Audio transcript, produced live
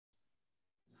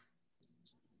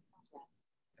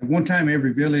At one time,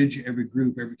 every village, every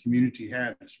group, every community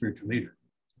had a spiritual leader,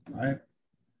 right?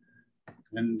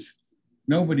 And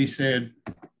nobody said,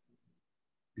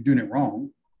 you're doing it wrong.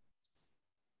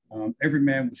 Every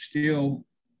man was still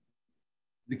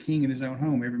the king in his own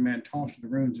home. Every man tossed to the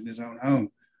ruins in his own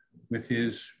home with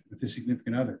his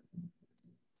significant other.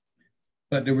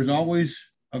 But there was always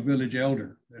a village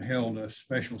elder that held a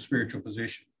special spiritual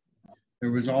position.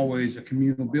 There was always a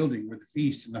communal building where the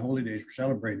feasts and the holy days were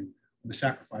celebrated, where the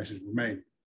sacrifices were made.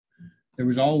 There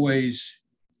was always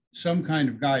some kind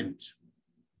of guidance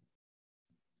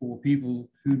for people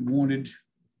who wanted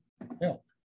help.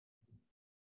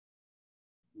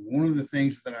 One of the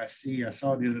things that I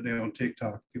saw the other day on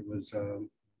TikTok, it was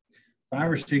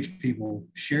 5 or 6 people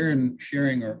sharing,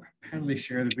 or how do they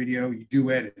share the video? You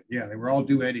duet it. Yeah, they were all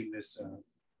duetting this,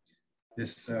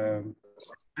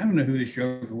 I don't know who this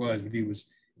joker was, but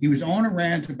he was on a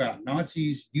rant about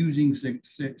Nazis using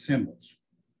symbols.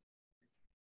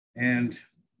 And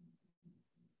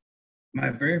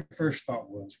my very first thought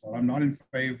was, well, I'm not in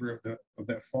favor of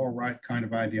that far right kind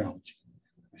of ideology.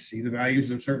 I see the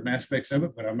values of certain aspects of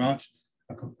it, but I'm not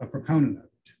a proponent of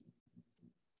it.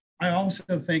 I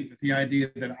also think that the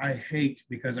idea that I hate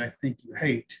because I think you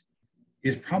hate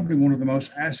is probably one of the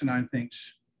most asinine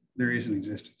things there is in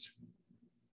existence.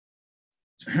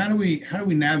 So how do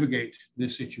we navigate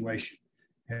this situation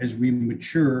as we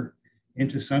mature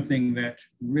into something that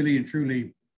really and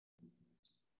truly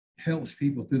helps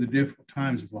people through the difficult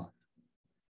times of life?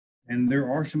 And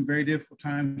there are some very difficult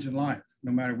times in life.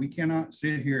 No matter, we cannot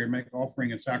sit here and make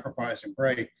offering and sacrifice and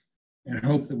pray and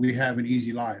hope that we have an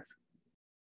easy life.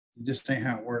 It just ain't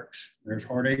how it works. There's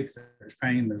heartache, there's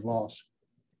pain, there's loss.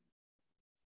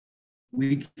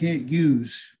 We can't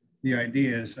use the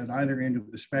ideas at either end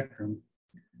of the spectrum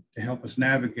to help us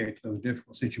navigate those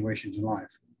difficult situations in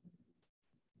life.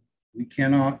 We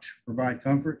cannot provide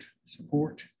comfort,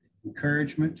 support,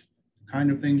 encouragement, the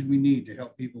kind of things we need to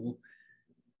help people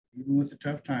even with the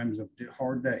tough times of a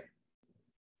hard day.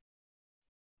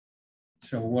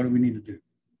 So what do we need to do?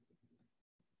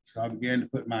 So I began to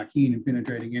put my keen and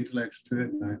penetrating intellect to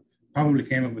it, and I probably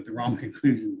came up with the wrong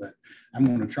conclusion, but I'm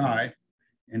going to try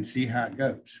and see how it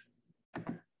goes.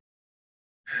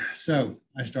 So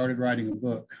I started writing a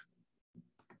book.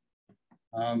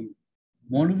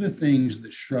 One of the things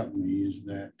that struck me is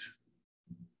that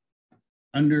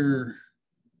under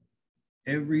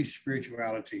every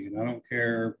spirituality, and I don't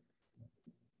care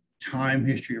time,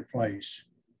 history, or place,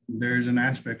 there's an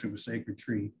aspect of a sacred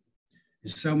tree.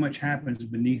 And so much happens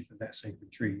beneath that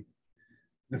sacred tree.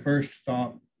 The first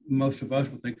thought most of us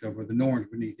would think of are the norms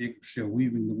beneath it, still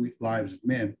weaving the lives of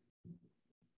men.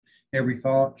 Every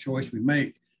thought, choice we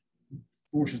make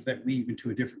forces that weave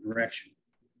into a different direction,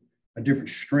 a different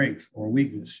strength or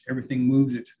weakness. Everything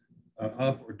moves it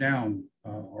up or down,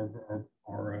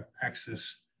 our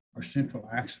axis, our central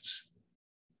axis.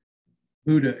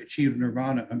 Buddha achieved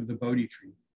nirvana under the Bodhi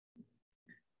tree.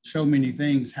 So many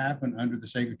things happen under the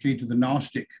sacred tree. To the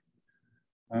Gnostic,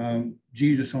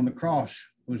 Jesus on the cross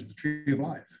was the tree of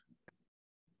life.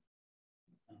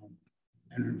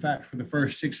 And in fact, for the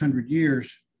first 600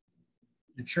 years,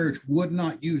 the church would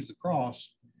not use the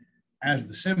cross as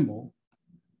the symbol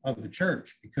of the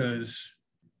church, because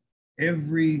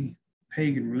every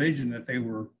pagan religion that they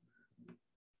were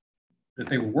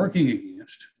working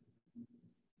against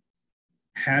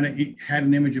had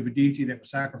an image of a deity that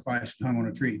was sacrificed and hung on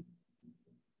a tree.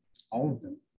 All of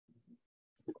them.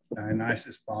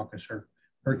 Dionysus, Bacchus,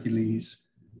 Hercules,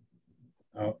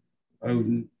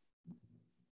 Odin.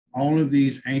 All of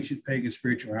these ancient pagan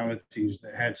spiritualities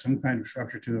that had some kind of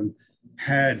structure to them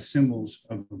had symbols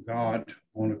of a god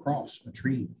on a cross, a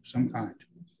tree of some kind.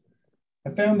 I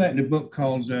found that in a book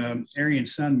called Aryan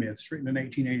Sun Myths, written in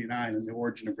 1889, on the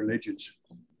origin of religions.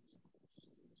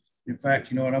 In fact,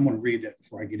 you know what? I'm going to read that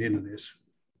before I get into this.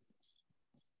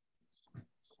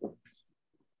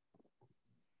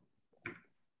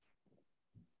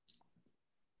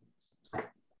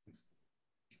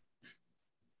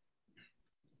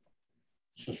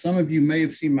 So some of you may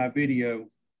have seen my video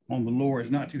on the lore is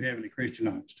not too heavily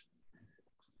Christianized.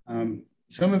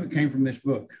 Some of it came from this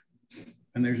book,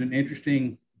 and there's an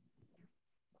interesting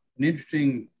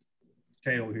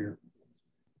tale here.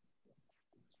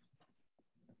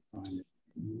 Find it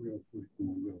real quick.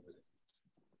 We'll go with it.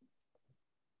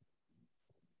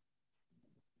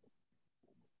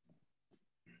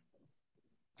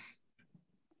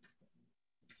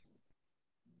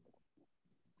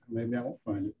 Maybe I won't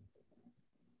find it.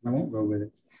 I won't go with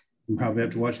it. I'll probably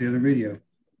have to watch the other video.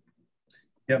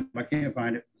 Yep, I can't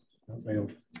find it. I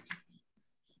failed.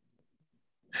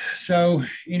 So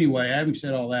anyway, having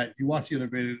said all that, if you watch the other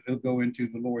video, it'll go into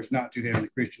the law is not too heavily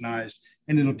Christianized,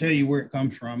 and it'll tell you where it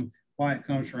comes from, why it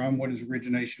comes from, what its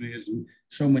origination is, and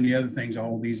so many other things,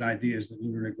 all of these ideas that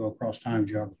literally go across time,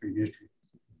 geography, and history.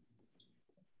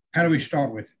 How do we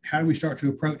start with it? How do we start to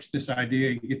approach this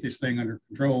idea and get this thing under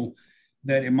control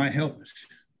that it might help us?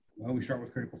 Well, we start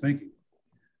with critical thinking.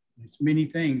 It's many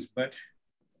things, but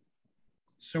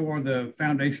so are the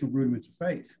foundational rudiments of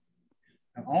faith.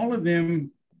 And all of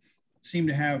them seem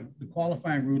to have the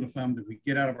qualifying rule of thumb that we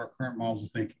get out of our current models of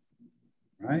thinking,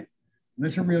 right? And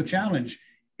that's a real challenge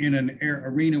in an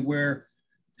arena where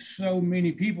so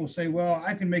many people say, well,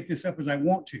 I can make this up as I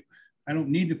want to. I don't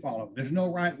need to follow it. There's no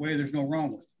right way, there's no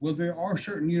wrong way. Well, there are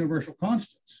certain universal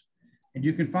constants, and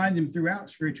you can find them throughout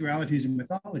spiritualities and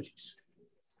mythologies,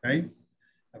 okay?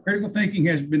 Now, critical thinking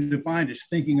has been defined as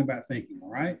thinking about thinking,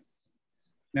 all right?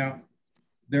 Now,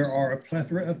 there are a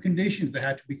plethora of conditions that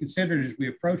have to be considered as we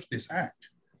approach this act,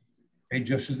 okay?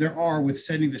 Just as there are with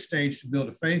setting the stage to build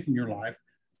a faith in your life,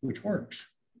 which works,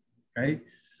 okay?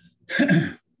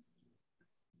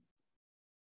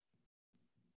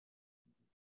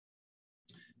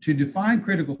 To define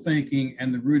critical thinking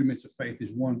and the rudiments of faith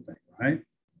is one thing, right?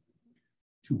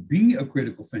 To be a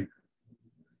critical thinker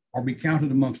or be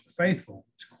counted amongst the faithful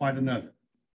is quite another.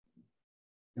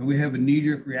 And we have a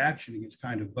knee-jerk reaction against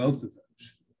kind of both of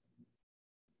those.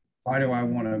 Why do I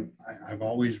want to, I've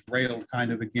always railed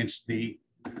kind of against the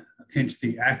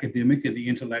academic and the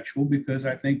intellectual because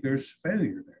I think there's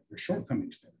failure there, there's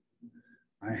shortcomings there.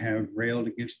 I have railed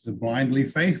against the blindly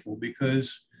faithful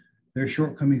because there's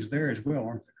shortcomings there as well,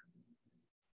 aren't there?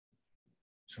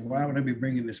 So why would I be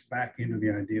bringing this back into the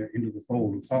idea, into the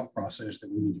fold of thought process that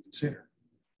we need to consider?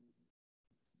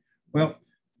 Well,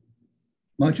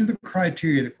 much of the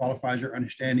criteria that qualifies our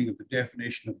understanding of the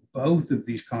definition of both of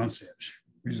these concepts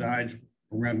resides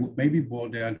around what may be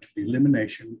boiled down to the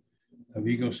elimination of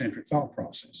egocentric thought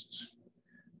processes.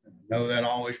 I know that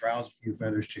always riles a few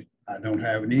feathers too. I don't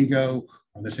have an ego,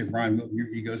 or they say, Bryan, Wilton, your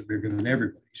ego is bigger than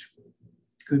everybody's.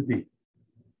 It could be.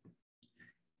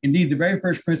 Indeed, the very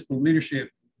first principle of leadership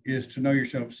is to know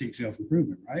yourself, seek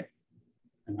self-improvement, right?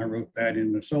 And I wrote that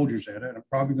in the Soldier's Edda, and I'm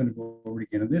probably going to go over it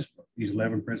again in this book, these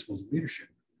 11 principles of leadership.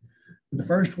 But the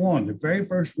first one, the very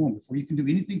first one, before you can do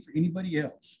anything for anybody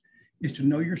else, is to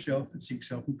know yourself and seek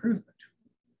self-improvement.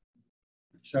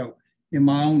 So in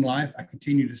my own life, I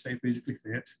continue to stay physically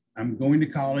fit. I'm going to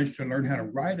college to learn how to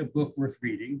write a book worth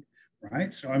reading,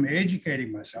 right? So I'm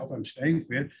educating myself, I'm staying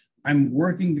fit. I'm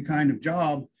working the kind of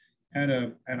job at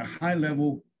a high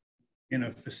level in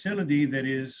a facility that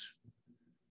is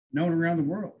known around the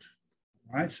world,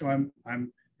 right? So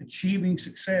I'm achieving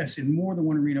success in more than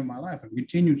one arena of my life. I'm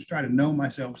continuing to try to know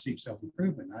myself, seek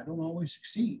self-improvement. I don't always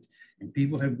succeed. And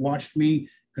people have watched me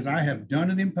because I have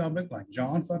done it in public like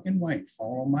John fucking Wayne,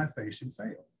 fall on my face and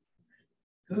fail.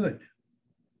 Good.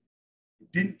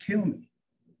 It didn't kill me.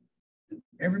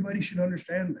 Everybody should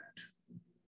understand that.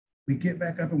 We get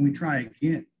back up and we try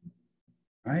again,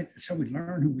 right? That's how we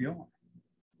learn who we are.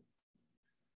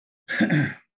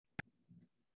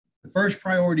 The first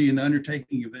priority in the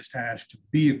undertaking of this task to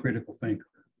be a critical thinker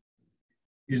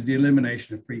is the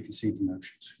elimination of preconceived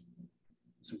notions.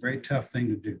 It's a very tough thing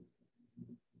to do.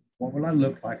 What will I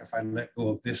look like if I let go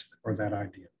of this or that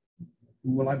idea?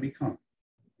 Who will I become?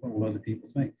 What will other people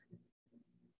think?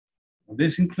 Well,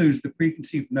 this includes the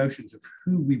preconceived notions of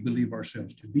who we believe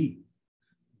ourselves to be,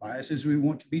 biases we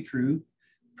want to be true,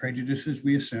 prejudices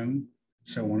we assume,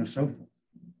 so on and so forth.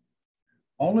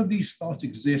 All of these thoughts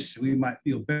exist so we might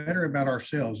feel better about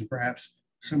ourselves in perhaps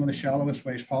some of the shallowest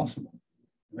ways possible.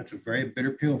 And that's a very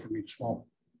bitter pill for me to swallow.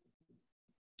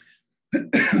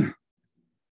 But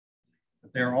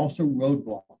there are also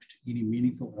roadblocks to any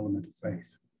meaningful element of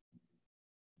faith.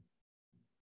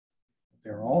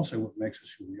 They are also what makes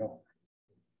us who we are.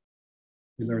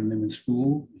 We learn them in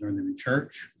school, we learn them in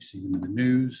church, we see them in the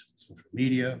news, social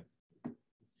media.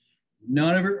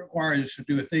 None of it requires us to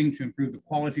do a thing to improve the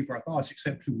quality of our thoughts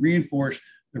except to reinforce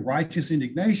the righteous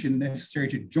indignation necessary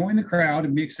to join the crowd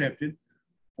and be accepted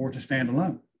or to stand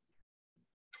alone.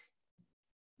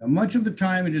 Now, much of the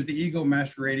time, it is the ego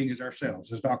masquerading as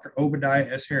ourselves. As Dr. Obadiah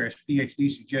S. Harris,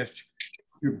 PhD, suggests,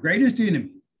 your greatest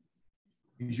enemy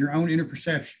is your own inner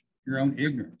perception, your own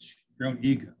ignorance, your own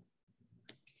ego.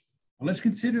 Now, let's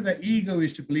consider that ego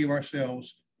is to believe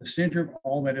ourselves the center of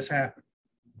all that has happened.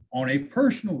 On a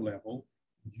personal level,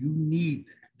 you need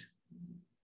that.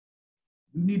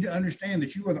 You need to understand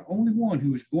that you are the only one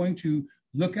who is going to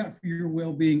look out for your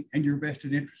well-being and your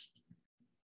vested interests.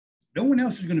 No one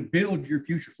else is going to build your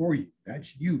future for you.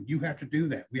 That's you. You have to do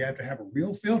that. We have to have a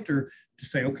real filter to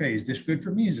say, okay, is this good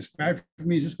for me? Is this bad for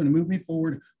me? Is this going to move me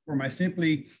forward? Or am I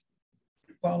simply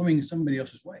following somebody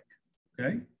else's way?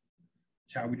 Okay.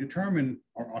 It's how we determine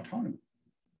our autonomy.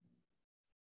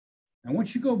 And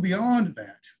once you go beyond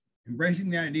that, embracing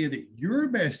the idea that your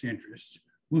best interests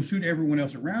will suit everyone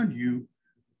else around you,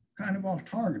 kind of off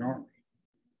target, aren't we?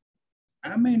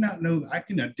 I may not know that I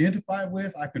can identify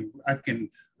with, I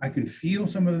can feel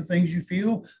some of the things you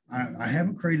feel. I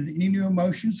haven't created any new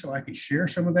emotions, so I can share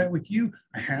some of that with you.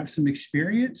 I have some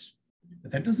experience,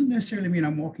 but that doesn't necessarily mean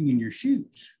I'm walking in your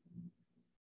shoes.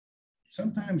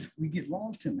 Sometimes we get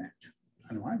lost in that.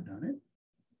 I know I've done it.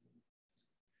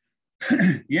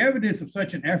 The evidence of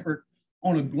such an effort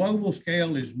on a global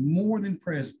scale is more than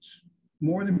present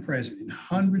in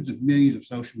hundreds of millions of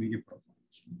social media profiles.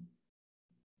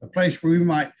 A place where we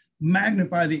might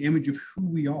magnify the image of who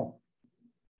we are.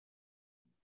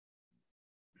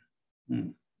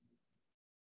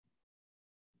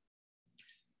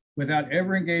 Without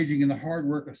ever engaging in the hard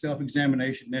work of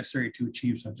self-examination necessary to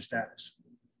achieve such a status.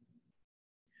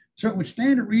 So it would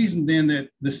stand to reason then that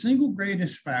the single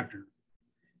greatest factor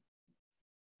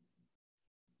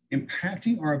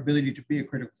impacting our ability to be a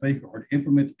critical thinker or to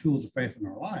implement the tools of faith in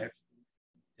our life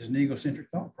is an egocentric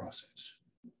thought process.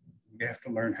 We have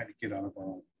to learn how to get out of our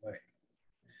own way.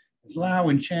 As Lau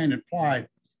and Chan implied,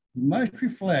 we must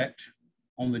reflect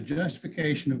on the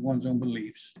justification of one's own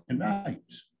beliefs and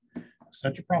values.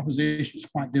 Such a proposition is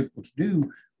quite difficult to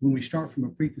do when we start from a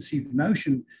preconceived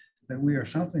notion that we are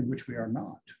something which we are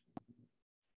not.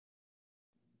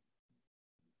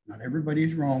 Not everybody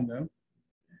is wrong, though,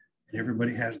 and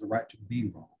everybody has the right to be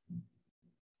wrong.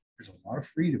 There's a lot of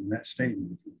freedom in that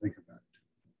statement if you think about it.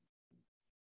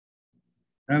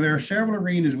 Now, there are several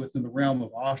arenas within the realm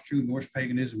of Austro, Norse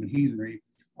paganism, and heathenry,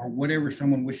 or whatever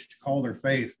someone wishes to call their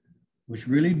faith, which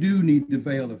really do need the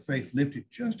veil of faith lifted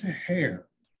just a hair.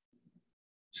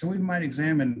 So we might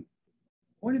examine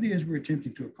what it is we're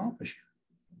attempting to accomplish here.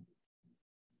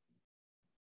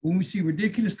 When we see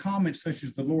ridiculous comments such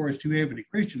as the Lord is too heavily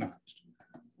Christianized,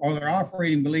 or their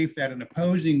operating belief that an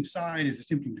opposing side is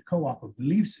attempting to co-opt a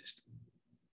belief system,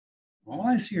 all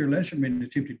I see our lesser men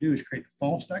attempt to do is create the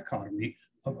false dichotomy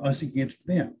of us against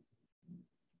them.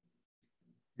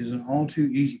 It is an all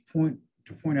too easy point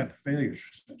to point out the failures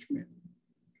of such men.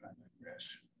 I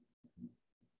digress.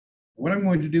 What I'm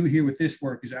going to do here with this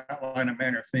work is outline a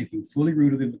manner of thinking fully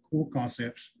rooted in the core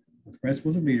concepts of the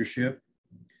principles of leadership,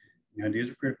 the ideas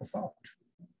of critical thought,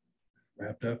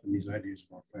 wrapped up in these ideas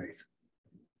of our faith.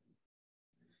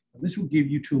 This will give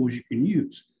you tools you can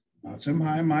use, not some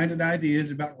high-minded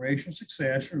ideas about racial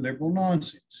success or liberal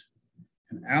nonsense.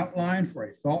 An outline for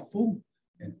a thoughtful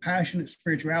and passionate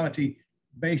spirituality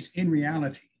based in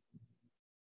reality.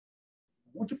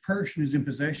 Once a person is in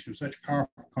possession of such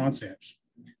powerful concepts,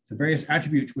 the various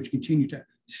attributes which continue to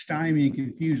stymie and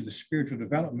confuse the spiritual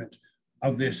development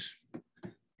of this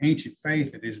ancient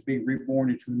faith that is being reborn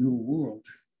into a new world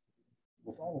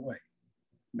will fall away.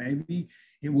 Maybe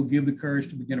it will give the courage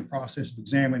to begin a process of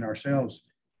examining ourselves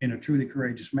in a truly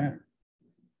courageous manner.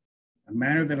 A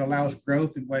manner that allows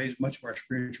growth in ways much of our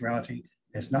spirituality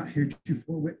has not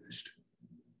heretofore witnessed.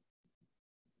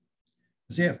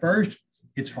 See, at first,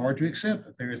 it's hard to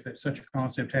accept that such a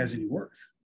concept has any worth,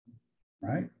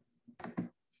 right?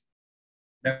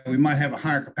 That we might have a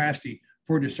higher capacity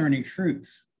for discerning truth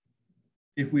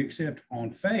if we accept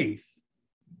on faith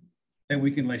that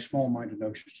we can lay small-minded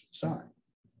notions to the side.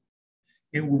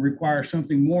 It will require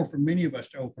something more for many of us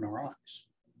to open our eyes.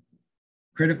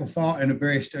 Critical thought and a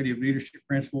various study of leadership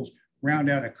principles round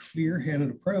out a clear-headed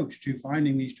approach to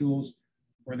finding these tools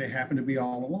where they happen to be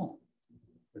all along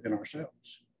within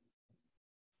ourselves.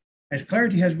 As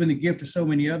clarity has been the gift of so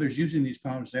many others using these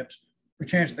concepts,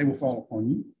 perchance they will fall upon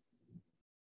you.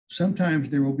 Sometimes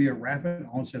there will be a rapid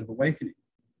onset of awakening.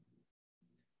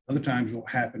 Other times it will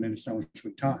happen in its own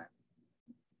sweet time.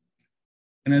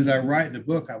 And as I write the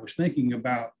book, I was thinking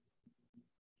about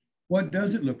what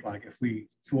does it look like if we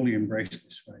fully embrace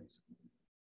this faith?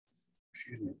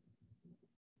 Excuse me.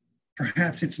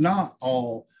 Perhaps it's not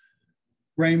all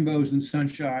rainbows and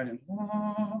sunshine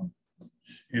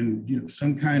and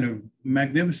some kind of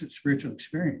magnificent spiritual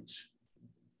experience.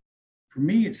 For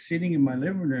me, it's sitting in my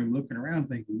living room looking around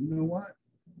thinking, you know what?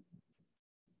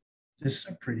 This is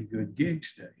a pretty good gig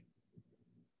today.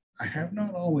 I have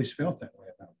not always felt that way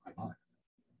about my life.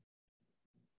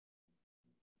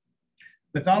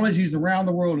 Mythologies around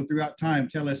the world and throughout time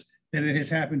tell us that it has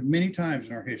happened many times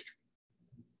in our history.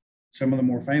 Some of the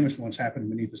more famous ones happened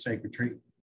beneath the sacred tree.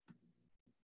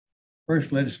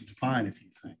 First, let us define a few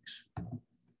things.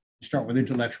 Start with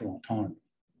intellectual autonomy.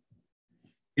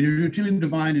 It is routinely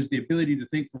defined as the ability to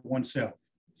think for oneself.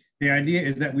 The idea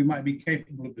is that we might be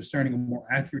capable of discerning a more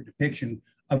accurate depiction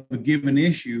of a given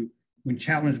issue when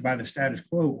challenged by the status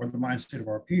quo or the mindset of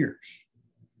our peers.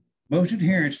 Most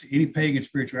adherents to any pagan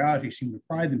spirituality seem to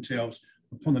pride themselves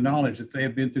upon the knowledge that they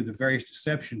have been through the various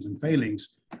deceptions and failings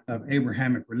of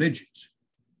Abrahamic religions.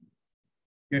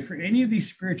 Yet for any of these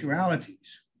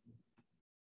spiritualities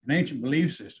and ancient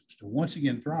belief systems to once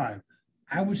again thrive,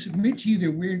 I would submit to you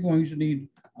that we're going to need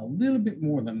a little bit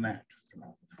more than that to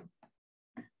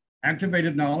thrive.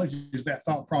 Activated knowledge is that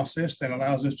thought process that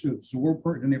allows us to absorb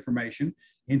pertinent information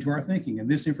into our thinking. And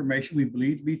this information we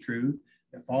believe to be true,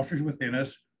 that fosters within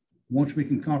us, once we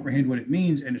can comprehend what it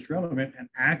means and it's relevant, an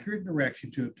accurate direction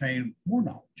to obtain more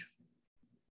knowledge.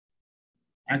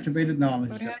 Activated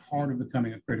knowledge is at the heart of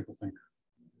becoming a critical thinker.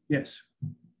 Yes.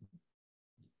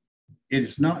 It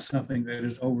is not something that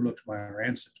is overlooked by our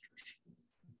ancestors.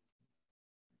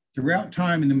 Throughout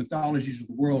time in the mythologies of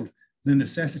the world, the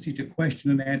necessity to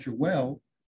question and answer well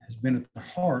has been at the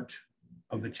heart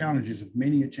of the challenges of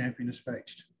many a champion has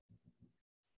faced.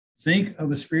 Think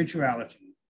of a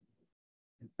spirituality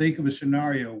and think of a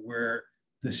scenario where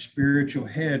the spiritual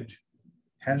head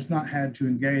has not had to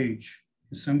engage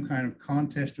in some kind of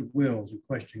contest of wills and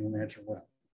question and answer well.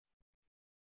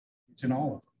 It's in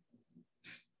all of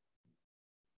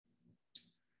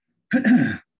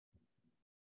them.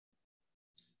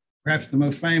 Perhaps the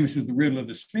most famous is the riddle of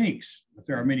the Sphinx, but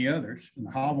there are many others. In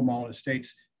the Havamal, it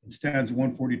states in stanza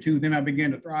 142, then I began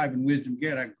to thrive in wisdom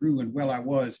get, I grew and well I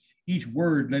was. Each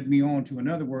word led me on to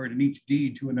another word and each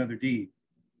deed to another deed.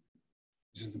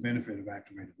 This is the benefit of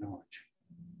activated knowledge.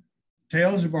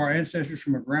 Tales of our ancestors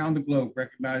from around the globe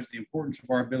recognize the importance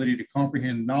of our ability to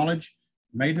comprehend knowledge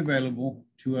made available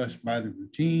to us by the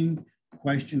routine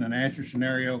question and answer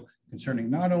scenario concerning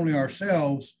not only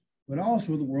ourselves, but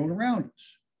also the world around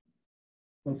us,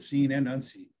 both seen and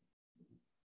unseen.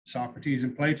 Socrates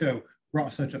and Plato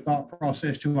brought such a thought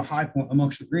process to a high point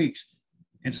amongst the Greeks,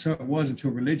 and so it was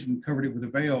until religion covered it with a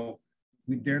veil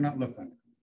we dare not look under.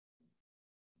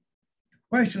 To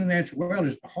question and answer well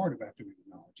is the heart of activated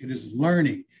knowledge. It is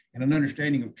learning and an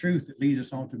understanding of truth that leads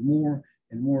us on to more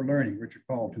and more learning, Richard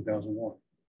Paul, 2001.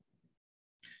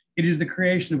 It is the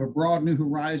creation of a broad new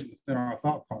horizon within our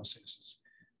thought processes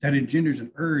that engenders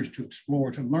an urge to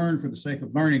explore, to learn for the sake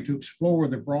of learning, to explore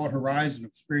the broad horizon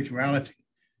of spirituality.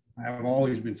 I have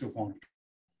always been so fond of.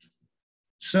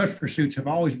 Such pursuits have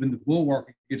always been the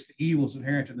bulwark against the evils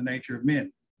inherent in the nature of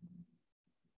men.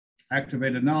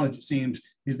 Activated knowledge, it seems,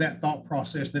 is that thought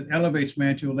process that elevates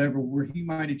man to a level where he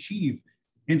might achieve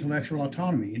intellectual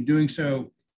autonomy. In doing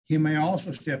so, he may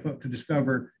also step up to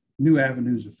discover new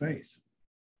avenues of faith.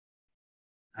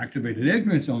 Activated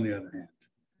ignorance, on the other hand,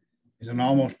 is an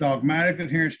almost dogmatic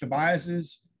adherence to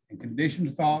biases and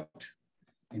conditioned thought,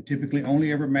 and typically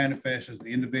only ever manifests as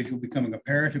the individual becoming a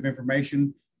parrot of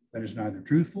information that is neither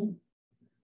truthful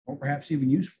or perhaps even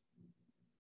useful.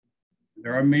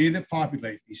 There are many that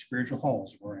populate these spiritual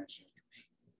halls of our ancestors.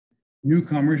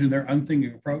 Newcomers, in their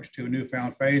unthinking approach to a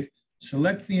newfound faith,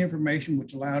 select the information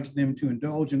which allows them to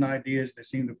indulge in ideas that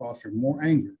seem to foster more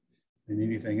anger than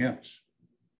anything else.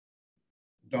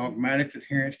 Dogmatic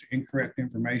adherence to incorrect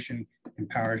information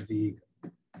empowers the ego,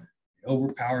 the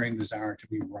overpowering desire to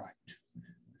be right,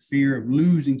 the fear of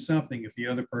losing something if the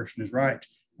other person is right,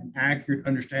 an accurate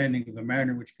understanding of the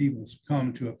manner in which people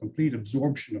succumb to a complete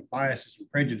absorption of biases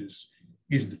and prejudice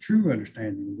is the true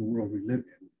understanding of the world we live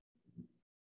in.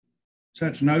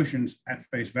 Such notions, at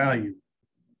face value,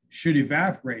 should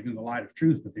evaporate in the light of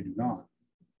truth, but they do not.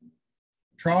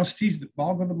 Atrocities that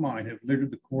boggle the mind have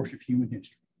littered the course of human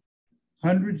history.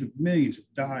 Hundreds of millions have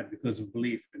died because of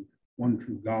belief in one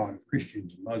true God of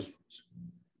Christians and Muslims.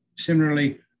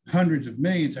 Similarly, hundreds of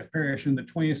millions have perished in the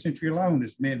 20th century alone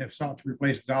as men have sought to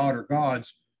replace God or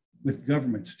gods with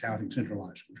governments touting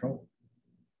centralized control.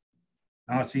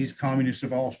 Nazis, communists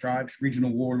of all stripes,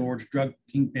 regional warlords, drug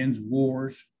kingpins,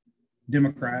 wars,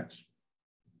 Democrats.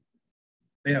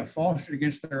 They have fostered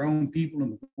against their own people,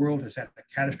 and the world has had a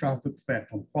catastrophic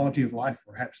effect on the quality of life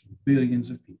for perhaps billions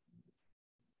of people.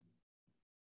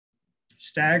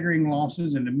 Staggering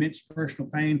losses and immense personal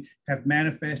pain have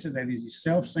manifested as these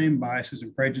self-same biases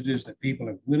and prejudices that people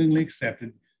have willingly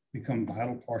accepted become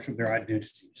vital parts of their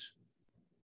identities.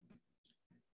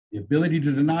 The ability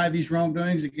to deny these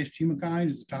wrongdoings against humankind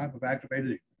is the type of activated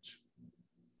ignorance.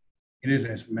 It is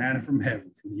as manna from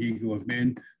heaven from the ego of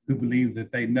men who believe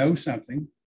that they know something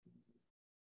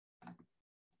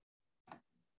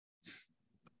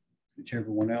which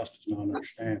everyone else does not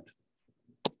understand.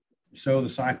 So the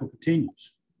cycle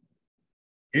continues.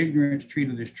 Ignorance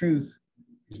treated as truth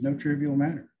is no trivial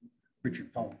matter.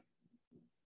 Richard Paul.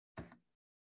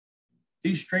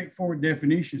 These straightforward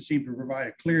definitions seem to provide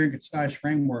a clear and concise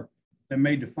framework that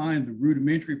may define the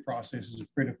rudimentary processes of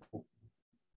critical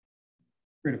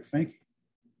thinking.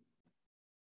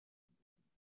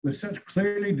 With such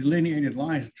clearly delineated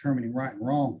lines determining right and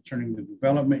wrong concerning the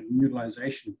development and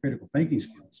utilization of critical thinking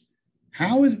skills,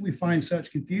 how is it we find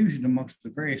such confusion amongst the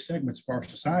various segments of our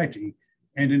society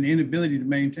and an inability to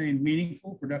maintain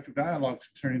meaningful, productive dialogues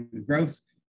concerning the growth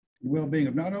and well-being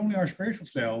of not only our spiritual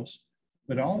selves,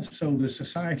 but also the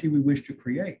society we wish to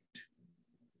create?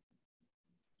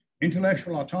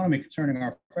 Intellectual autonomy concerning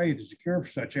our faith is a cure for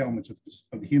such ailments of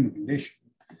the human condition.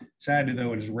 Sadly,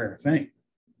 though, it is a rare thing.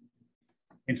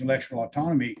 Intellectual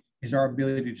autonomy is our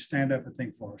ability to stand up and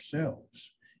think for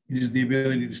ourselves. It is the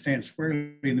ability to stand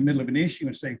squarely in the middle of an issue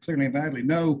and say clearly and loudly,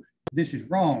 no, this is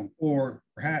wrong, or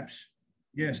perhaps,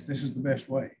 yes, this is the best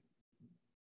way.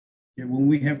 Yet when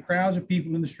we have crowds of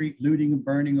people in the street looting and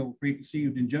burning over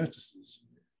preconceived injustices,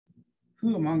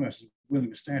 who among us is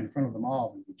willing to stand in front of the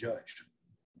mob and be judged?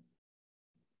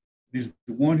 It is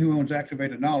the one who owns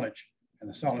activated knowledge and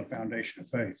the solid foundation of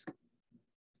faith.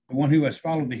 The one who has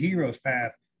followed the hero's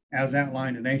path as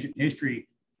outlined in ancient history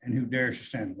and who dares to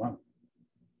stand alone.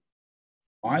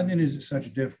 Why then is it such a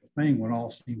difficult thing when all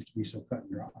seems to be so cut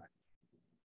and dry?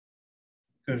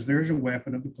 Because there's a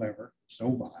weapon of the clever,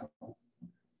 so vile,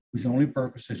 whose only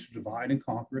purpose is to divide and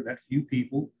conquer that few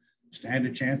people stand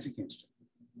a chance against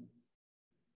it,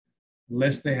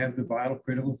 unless they have the vital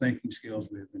critical thinking skills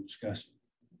we have been discussing.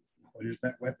 What is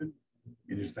that weapon?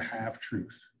 It is the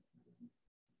half-truth.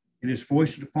 It is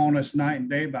foisted upon us night and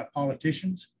day by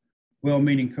politicians,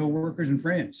 well-meaning co-workers and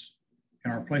friends,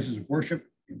 in our places of worship,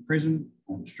 in prison,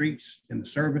 on the streets, in the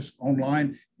service,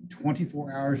 online,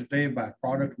 24 hours a day by a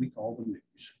product we call the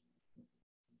news.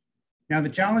 Now, the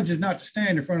challenge is not to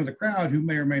stand in front of the crowd who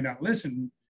may or may not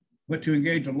listen, but to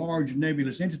engage a large and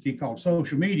nebulous entity called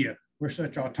social media, where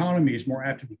such autonomy is more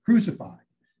apt to be crucified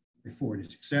before it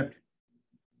is accepted.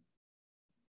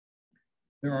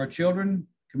 There are children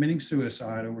committing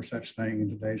suicide over such thing in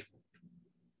today's world.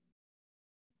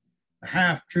 The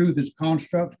half-truth is a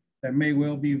construct that may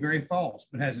well be very false,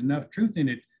 but has enough truth in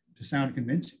it to sound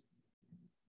convincing.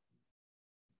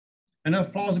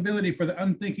 Enough plausibility for the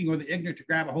unthinking or the ignorant to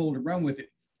grab a hold and run with it,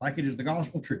 like it is the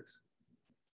gospel truth.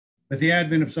 With the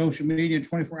advent of social media and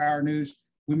 24-hour news,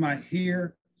 we might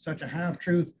hear such a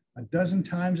half-truth a dozen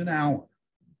times an hour.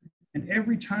 And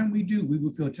every time we do, we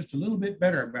will feel just a little bit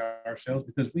better about ourselves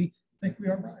because we think we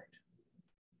are right.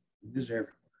 It is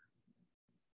everywhere.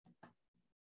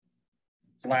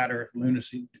 Flat earth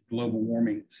lunacy to global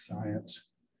warming science,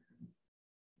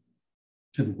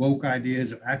 to the woke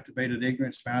ideas of activated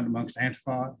ignorance found amongst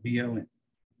Antifa, BLM.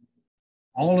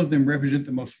 All of them represent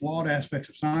the most flawed aspects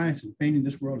of science and opinion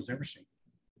this world has ever seen.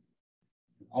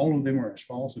 All of them are as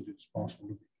false as it's possible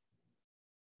to be.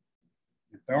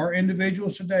 If there are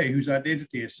individuals today whose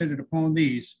identity is centered upon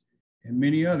these and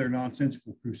many other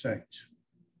nonsensical crusades,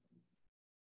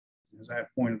 as I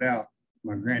have pointed out,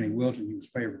 my granny Wilton, he was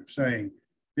favorite of saying,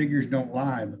 figures don't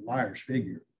lie, but liars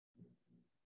figure.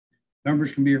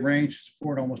 Numbers can be arranged to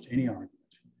support almost any argument.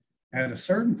 At a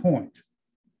certain point,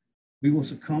 we will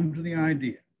succumb to the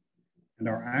idea, and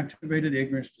our activated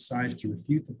ignorance decides to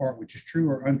refute the part which is true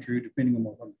or untrue, depending on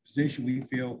what position we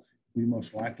feel we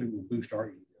most likely will boost our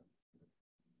ego.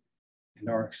 And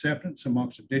our acceptance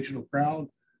amongst a digital crowd,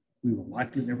 we will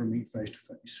likely never meet face to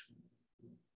face.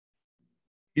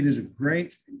 It is a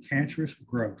great and cancerous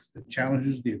growth that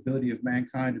challenges the ability of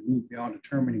mankind to move beyond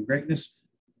determining greatness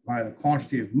by the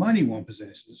quantity of money one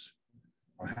possesses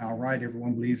or how right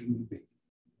everyone believes them to be.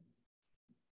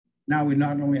 Now we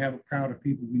not only have a crowd of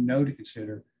people we know to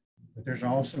consider, but there's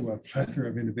also a plethora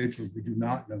of individuals we do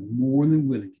not know more than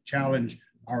willing to challenge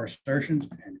our assertions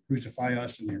and crucify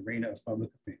us in the arena of public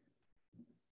opinion.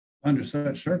 Under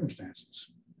such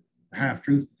circumstances, the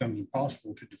half-truth becomes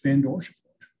impossible to defend or support.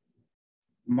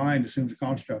 The mind assumes a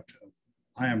construct of,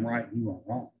 I am right and you are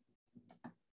wrong.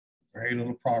 Very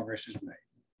little progress is made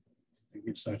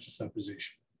against such a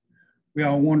supposition. We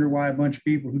all wonder why a bunch of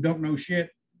people who don't know shit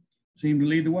seem to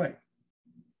lead the way.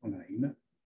 Well, now you know.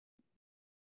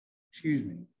 Excuse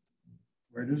me.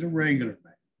 Where does a regular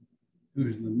man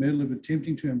who's in the middle of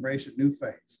attempting to embrace a new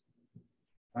faith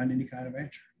find any kind of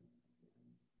answer?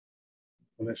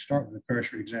 Well, let's start with a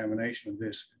cursory examination of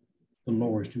this. The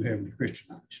lore is too heavily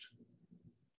Christianized.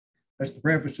 That's the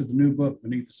preface to the new book,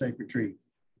 Beneath the Sacred Tree.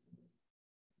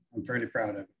 I'm fairly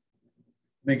proud of it.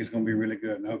 I think it's going to be really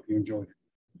good, and I hope you enjoyed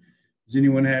it. Does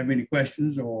anyone have any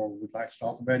questions or would like to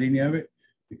talk about any of it?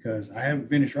 Because I haven't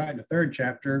finished writing the third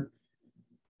chapter,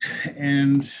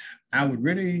 And I was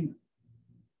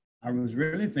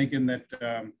really thinking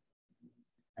that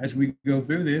as we go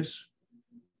through this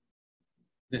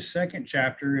second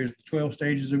chapter is the 12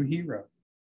 stages of a hero.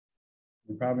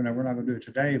 We're not going to do it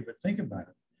today, but think about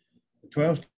it. The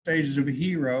 12 stages of a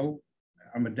hero,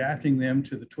 I'm adapting them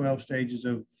to the 12 stages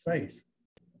of faith.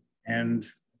 And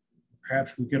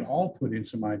perhaps we can all put in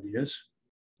some ideas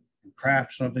and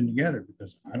craft something together,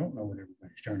 because I don't know what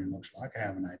everybody's journey looks like. I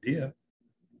have an idea,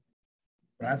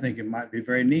 but I think it might be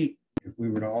very neat if we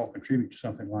were to all contribute to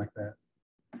something like that.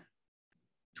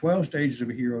 12 stages of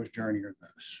a hero's journey are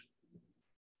thus.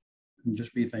 And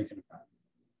just be thinking about it.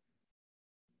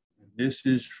 This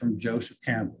is from Joseph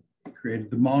Campbell. He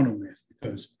created the monomyth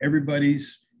because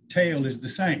everybody's tale is the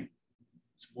same.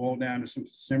 It's boiled down to some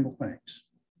simple things.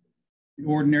 The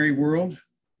ordinary world.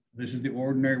 This is the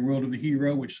ordinary world of the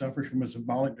hero, which suffers from a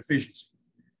symbolic deficiency.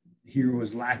 The hero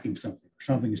is lacking something, or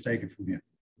something is taken from him.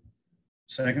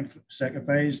 Second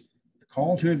phase, the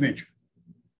call to adventure.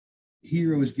 The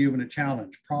hero is given a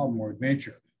challenge, problem, or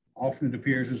adventure. Often it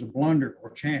appears as a blunder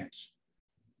or chance.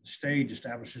 The stage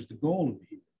establishes the goal of the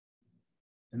hero.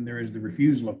 Then there is the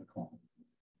refusal of the call.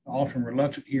 The often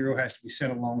reluctant hero has to be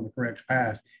set along the correct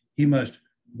path. He must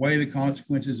weigh the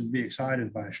consequences and be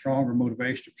excited by a stronger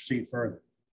motivation to proceed further.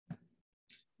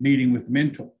 Meeting with the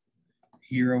mentor. The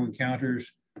hero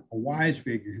encounters a wise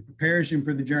figure who prepares him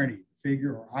for the journey. The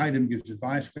figure or item gives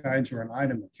advice, guidance, or an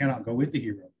item that cannot go with the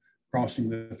hero. Crossing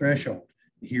the threshold.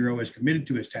 The hero is committed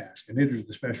to his task and enters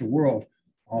the special world.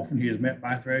 Often he is met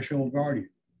by a threshold guardian.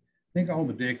 Think all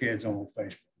the dickheads on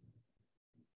Facebook.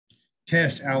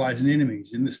 Test allies and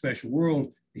enemies. In the special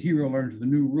world, the hero learns the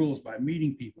new rules by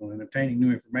meeting people and obtaining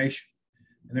new information.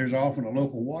 And there's often a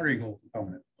local watering hole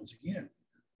component, once again,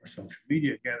 or social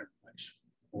media gathering place,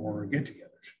 or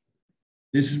get-togethers.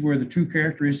 This is where the true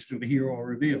characteristics of the hero are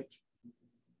revealed.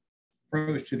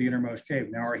 Approach to the innermost cave.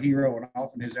 Now our hero and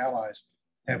often his allies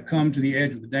have come to the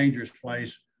edge of the dangerous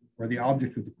place where the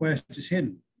object of the quest is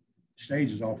hidden. The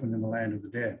stage is often in the land of the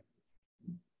dead.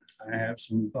 I have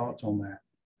some thoughts on that.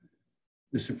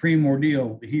 The supreme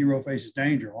ordeal, the hero faces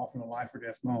danger, often a life or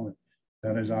death moment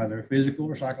that is either physical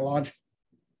or psychological.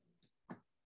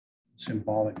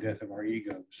 Symbolic death of our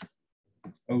egos.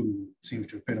 Odin seems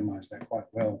to epitomize that quite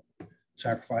well,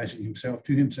 sacrificing himself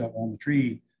to himself on the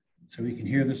tree so he can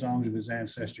hear the songs of his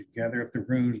ancestors, gather up the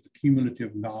runes, the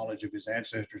cumulative knowledge of his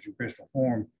ancestors in crystal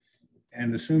form,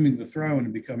 and assuming the throne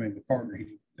and becoming the partner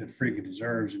that Frigga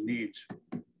deserves and needs.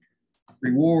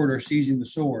 Reward or seizing the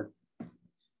sword.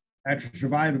 After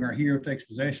surviving, our hero takes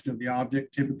possession of the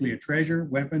object, typically a treasure,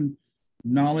 weapon,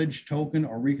 knowledge, token,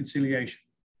 or reconciliation.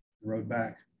 The road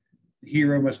back. The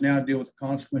hero must now deal with the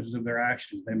consequences of their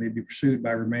actions. They may be pursued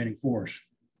by remaining force.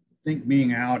 Think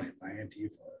being outed by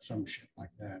Antifa or some shit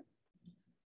like that.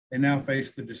 They now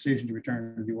face the decision to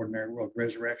return to the ordinary world.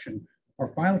 Resurrection or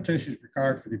final test is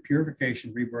required for the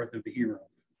purification, rebirth of the hero.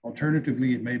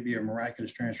 Alternatively, it may be a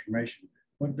miraculous transformation.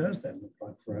 What does that look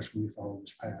like for us when we follow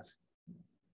this path?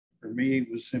 For me,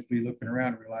 it was simply looking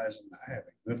around and realizing I have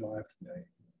a good life today.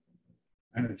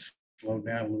 I had to slow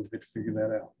down a little bit to figure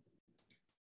that out.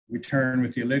 Return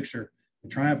with the elixir. The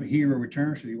triumphant hero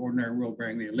returns to the ordinary world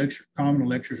bearing the elixir. Common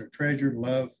elixirs are treasure,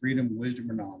 love, freedom,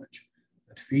 wisdom, or knowledge.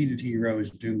 The defeated hero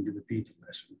is doomed to repeat the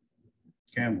lesson.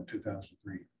 Campbell,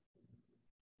 2003.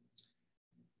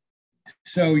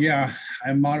 So yeah,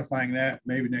 I'm modifying that.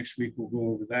 Maybe next week we'll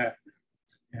go over that.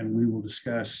 And we will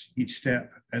discuss each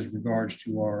step as regards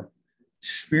to our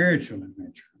spiritual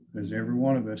adventure, because every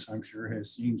one of us, I'm sure,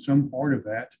 has seen some part of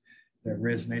that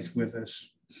resonates with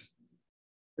us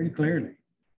pretty clearly.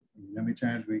 How many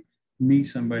times we meet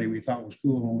somebody we thought was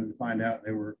cool only to find out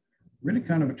they were really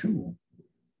kind of a tool.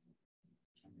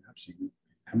 I've seen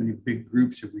how many big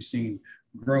groups have we seen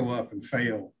grow up and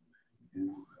fail. And,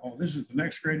 oh, this is the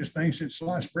next greatest thing since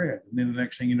sliced bread. And then the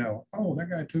next thing you know, oh, that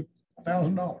guy took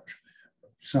 $1,000.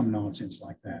 Some nonsense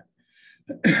like that.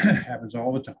 Happens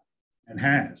all the time and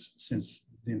has since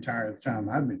the entire time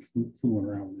I've been fooling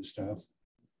around with this stuff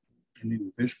in any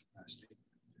official capacity.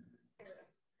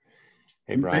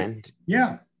 Hey, Bryan.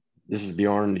 Yeah. This is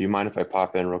Bjorn. Do you mind if I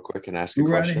pop in real quick and ask a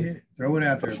question? Right ahead. Throw it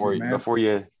out there. Before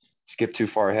you skip too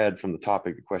far ahead from the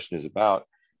topic the question is about,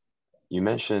 you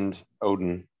mentioned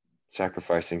Odin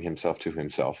sacrificing himself to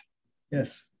himself.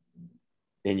 Yes.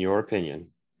 In your opinion,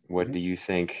 what do you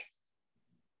think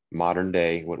modern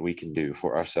day, what we can do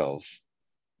for ourselves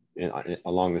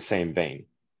along the same vein?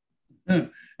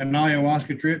 An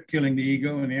ayahuasca trip, killing the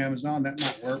ego in the Amazon, that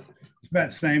might work. It's about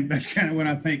the same. That's kind of what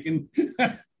I'm thinking.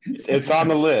 It's on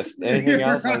the list. Anything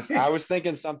else? I was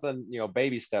thinking something,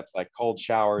 baby steps like cold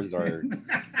showers or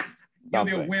Give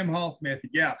me a something. Wim Hof method.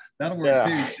 Yeah, that'll work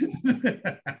Yeah. too.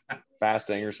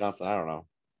 Fasting or something. I don't know.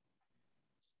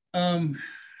 um,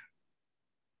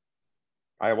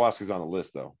 Ayahuasca's on the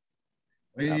list though.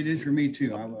 it is for me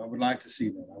too. I would like to see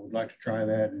that. I would like to try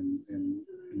that, and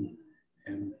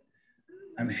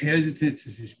I'm hesitant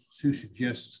to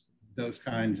suggest those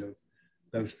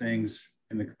things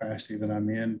in the capacity that I'm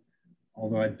in.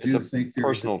 Although I do think there's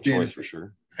personal choice for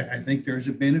sure. I think there's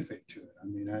a benefit to it. I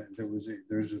mean,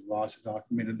 there's lots of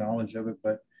documented knowledge of it,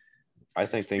 but I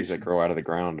think things that grow out of the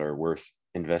ground are worth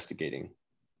investigating,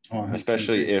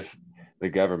 especially if the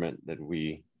government that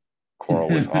we quarrel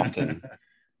with often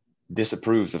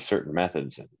disapproves of certain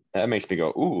methods. That makes me go,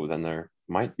 ooh, then there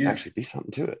might actually be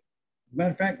something to it.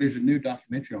 Matter of fact, there's a new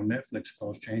documentary on Netflix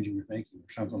called Changing Your Thinking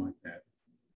or something like that.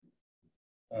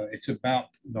 It's about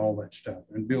all that stuff.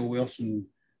 And Bill Wilson,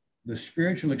 the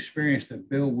spiritual experience that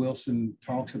Bill Wilson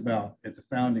talks about at the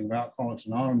founding of Alcoholics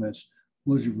Anonymous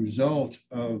was a result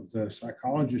of the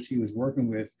psychologist he was working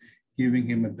with giving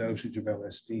him a dosage of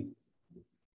LSD.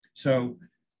 So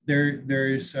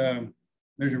there's a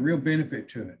real benefit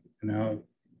to it. Now,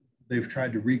 they've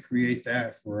tried to recreate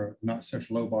that for not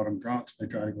such low bottom drunks. They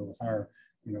try to go with higher,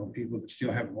 people that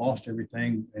still haven't lost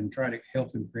everything and try to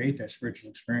help them create that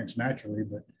spiritual experience naturally.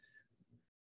 But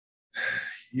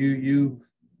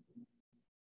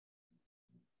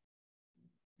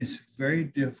it's very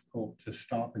difficult to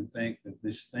stop and think that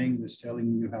this thing that's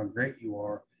telling you how great you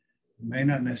are may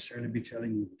not necessarily be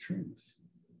telling you the truth.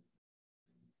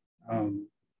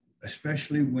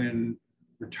 Especially when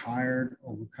we're tired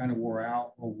or we're kind of wore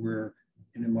out or we're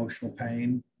in emotional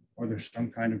pain or there's some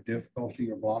kind of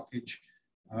difficulty or blockage.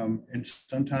 And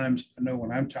sometimes I know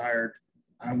when I'm tired,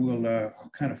 I'll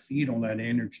kind of feed on that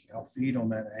energy. I'll feed on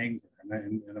that anger.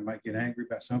 And I might get angry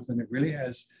about something that really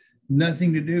has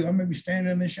nothing to do. I may be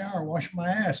standing in the shower, washing my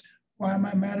ass. Why am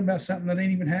I mad about something that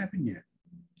ain't even happened yet?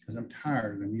 Because I'm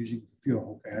tired and I'm using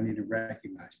fuel. Okay, I need to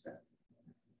recognize that.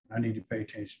 I need to pay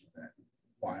attention to that.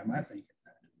 Why am I thinking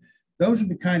that? Those are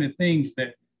the kind of things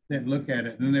that look at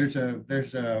it. And there's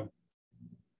a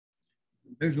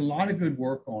lot of good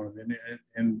work on it,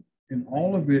 and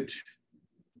all of it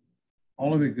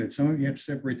good. Some of you have to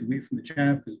separate the wheat from the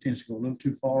chaff because it tends to go a little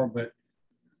too far, but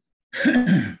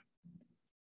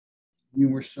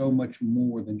we're so much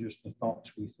more than just the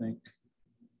thoughts we think.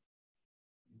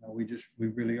 We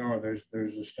really are.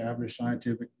 There's established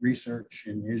scientific research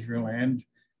in Israel and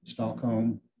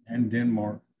Stockholm and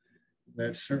Denmark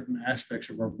that certain aspects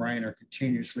of our brain are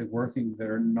continuously working that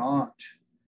are not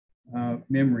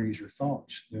memories or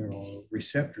thoughts. There are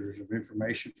receptors of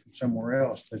information from somewhere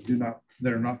else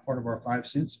that are not part of our five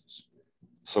senses.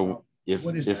 So if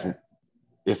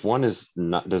one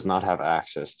does not have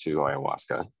access to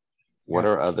ayahuasca, what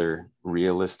are other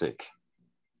realistic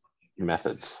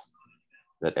methods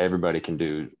that everybody can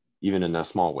do, even in a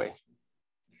small way,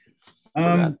 for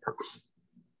that purpose?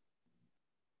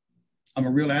 I'm a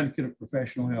real advocate of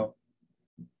professional help.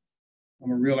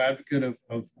 I'm a real advocate of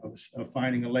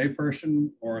finding a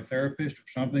layperson or a therapist or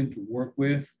something to work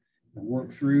with and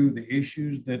work through the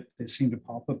issues that seem to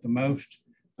pop up the most.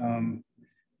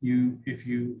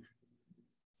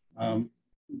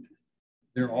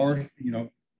 There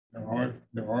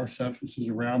are substances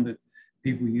around that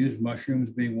people use,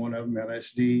 mushrooms being one of them,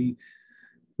 LSD,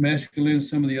 mescaline,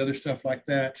 some of the other stuff like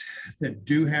that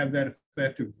do have that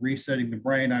effect of resetting the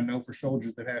brain. I know for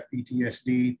soldiers that have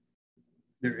PTSD,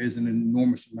 there is an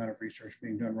enormous amount of research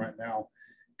being done right now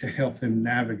to help them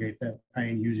navigate that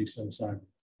pain using psilocybin,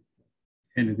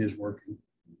 and it is working.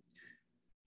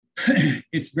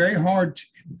 It's very hard.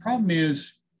 The problem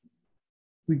is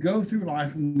we go through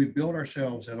life and we build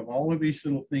ourselves out of all of these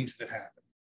little things that happen.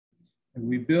 And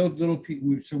we build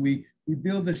we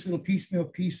build this little piecemeal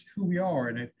piece who we are.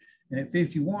 And at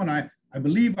 51, I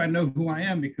believe I know who I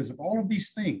am because of all of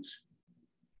these things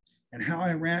and how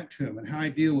I react to them and how I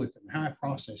deal with them, how I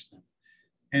process them.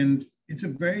 And it's a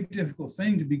very difficult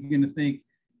thing to begin to think,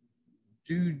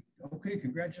 dude, okay,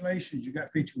 congratulations, you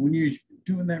got 51 years, you've been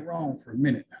doing that wrong for a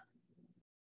minute now.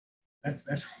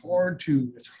 That's hard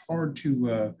to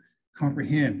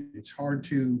comprehend. It's hard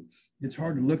to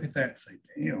look at that and say,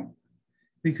 damn.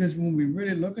 Because when we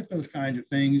really look at those kinds of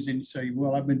things and you say,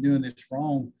 well, I've been doing this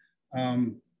wrong,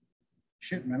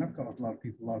 shit, man, I've caused a lot of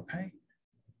people a lot of pain.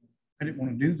 I didn't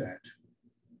want to do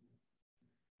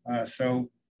that.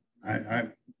 So I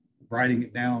writing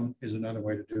it down is another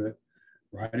way to do it.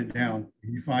 Write it down.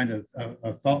 You find a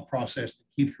thought process that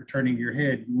keeps returning to your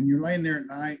head. When you're laying there at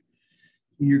night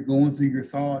and you're going through your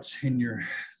thoughts and your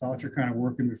thoughts are kind of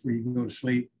working before you go to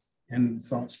sleep and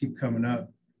thoughts keep coming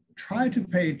up, try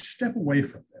to step away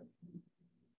from them.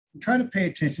 Try to pay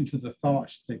attention to the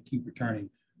thoughts that keep returning.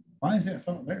 Why is that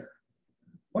thought there?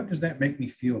 What does that make me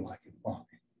feel like and why?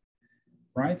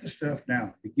 Write the stuff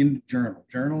down. Begin to journal.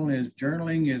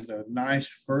 Journaling is a nice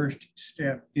first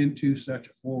step into such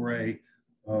a foray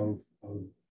of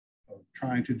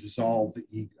trying to dissolve the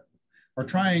ego, or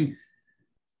trying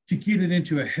to get it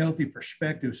into a healthy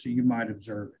perspective so you might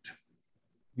observe it.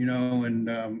 You know,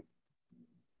 and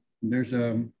there's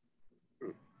a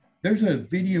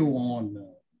video on,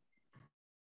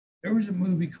 there was a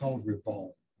movie called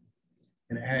Revolve,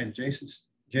 and it had Jason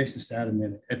Statham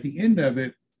in it. At the end of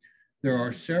it, there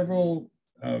are several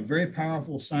very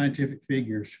powerful scientific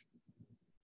figures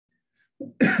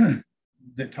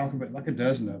that talk about, like a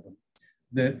dozen of them,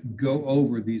 that go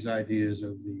over these ideas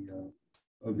of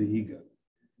the ego.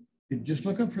 Just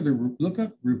look up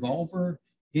Revolver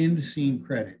end scene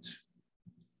credits,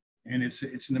 and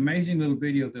it's an amazing little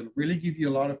video that'll really give you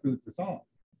a lot of food for thought,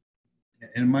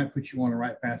 and it might put you on the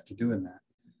right path to doing that.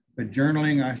 But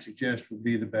journaling, I suggest, would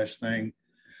be the best thing.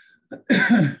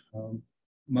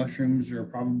 Mushrooms are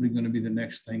probably going to be the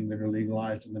next thing that are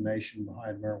legalized in the nation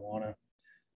behind marijuana,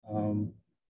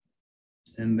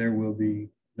 and there will be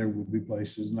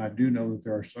places. And I do know that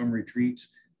there are some retreats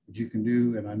that you can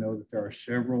do, and I know that there are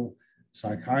several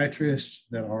psychiatrists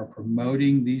that are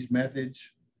promoting these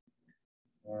methods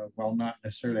while not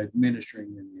necessarily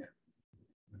administering them yet.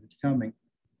 But it's coming,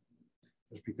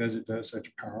 just because it does such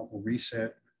a powerful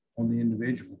reset on the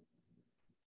individual.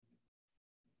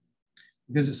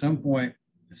 Because at some point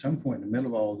in the middle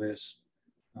of all this,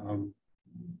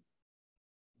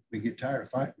 we get tired of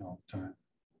fighting all the time.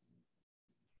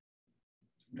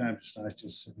 Sometimes it's nice to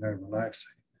sit there and relax.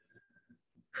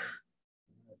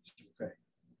 It's okay.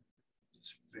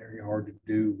 It's very hard to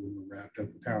do when we're wrapped up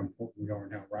with how important we are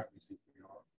and how right we think we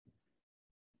are.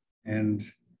 And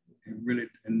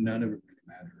none of it really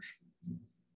matters.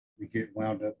 We get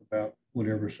wound up about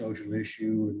whatever social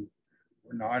issue, and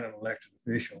we're not an elected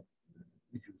official.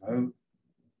 We can vote.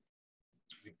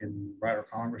 We can write our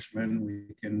congressman.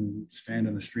 We can stand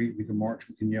in the street. We can march.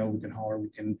 We can yell. We can holler. We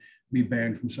can be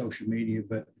banned from social media.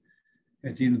 But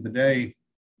at the end of the day,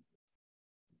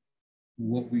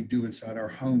 what we do inside our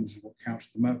homes is what counts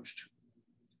the most.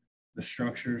 The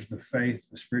structures, the faith,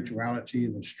 the spirituality,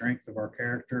 and the strength of our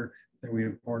character that we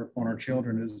impart upon our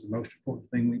children is the most important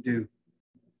thing we do.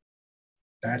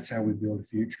 That's how we build a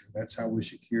future. That's how we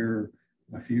secure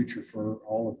a future for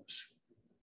all of us.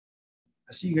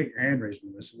 I see you got your hand raised,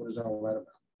 Melissa. What is all that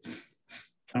about?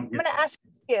 I'm going to ask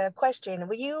you a question.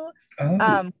 Will you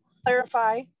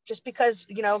clarify, just because,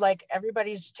 you know, like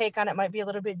everybody's take on it might be a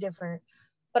little bit different,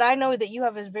 but I know that you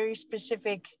have a very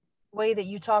specific way that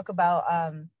you talk about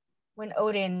when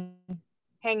Odin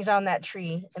hangs on that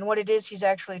tree and what it is he's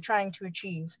actually trying to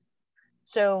achieve.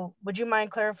 So would you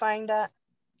mind clarifying that?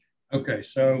 Okay,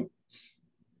 so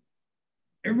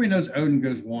everybody knows Odin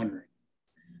goes wandering.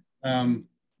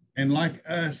 And like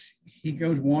us, he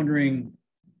goes wandering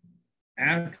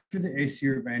after the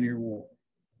Aesir Vanir War.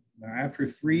 Now, after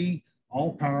 3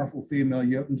 all-powerful female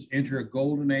Jotuns enter a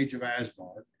golden age of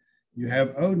Asgard, you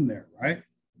have Odin there, right?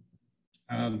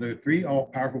 The 3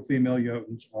 all-powerful female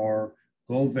Jotuns are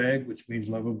Gullveig, which means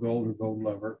love of gold or gold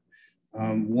lover.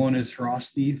 One is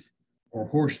Hrosthief or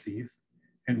horse thief,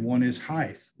 and one is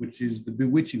Hythe, which is the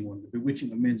bewitching one, the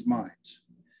bewitching of men's minds.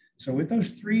 So with those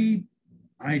 3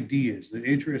 ideas that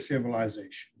enter a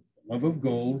civilization, the love of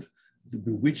gold, the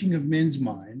bewitching of men's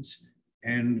minds,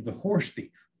 and the horse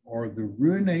thief, or the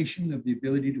ruination of the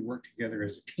ability to work together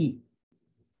as a team.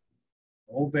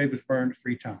 Gullveig was burned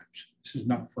 3 times. This is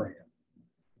not Freya.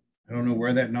 I don't know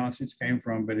where that nonsense came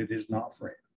from, but it is not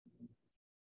Freya.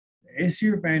 The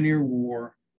Aesir Vanir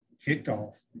War kicked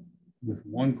off with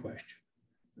one question.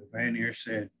 The Vanir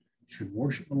said, should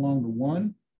worship belong to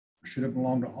one, or should it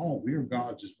belong to all? We are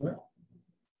gods as well.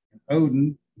 And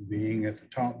Odin, being at the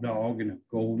top dog in a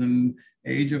golden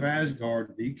age of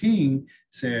Asgard, the king,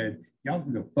 said, y'all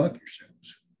can go fuck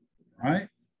yourselves, right?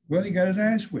 Well, he got his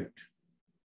ass whipped,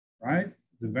 right?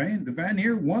 The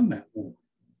Vanir won that war.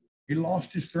 He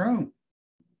lost his throne.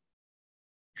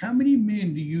 How many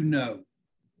men do you know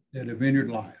that have entered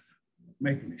life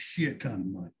making a shit ton of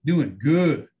money, doing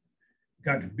good,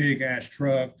 got a big ass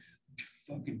truck,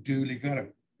 fucking dually, got a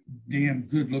damn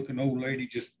good looking old lady,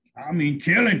 just, I mean,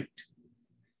 killing it.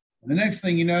 And the next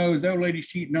thing you know is the old lady's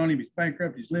cheating on him, he's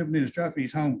bankrupt, he's living in his truck, and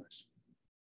he's homeless.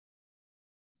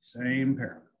 Same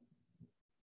parallel.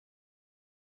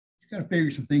 He's got to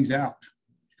figure some things out.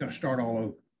 He's got to start all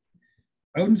over.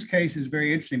 Odin's case is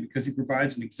very interesting because he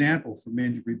provides an example for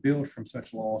men to rebuild from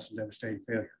such loss and devastating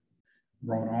failure,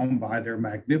 brought on by their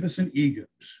magnificent egos.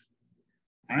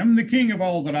 I'm the king of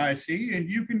all that I see, and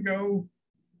you can go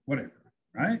whatever,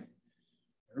 right?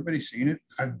 Everybody's seen it.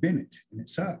 I've been it, and it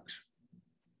sucks.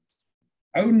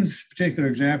 Odin's particular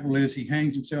example is he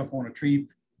hangs himself on a tree,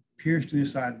 pierced in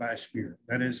his side by a spear.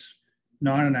 That is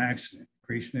not an accident.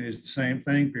 Krishna is the same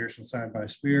thing, pierced in the side by a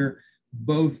spear.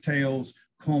 Both tales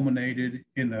culminated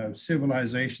in a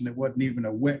civilization that wasn't even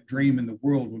a wet dream in the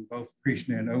world when both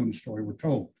Krishna and Odin's story were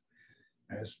told,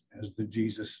 as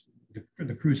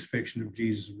the crucifixion of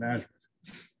Jesus of Nazareth.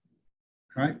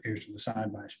 Right, pierced in the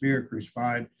side by a spear,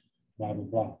 crucified, blah, blah,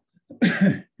 blah.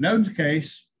 In Odin's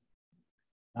case,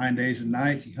 9 days and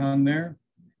nights he hung there.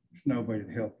 There's nobody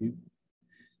to help you.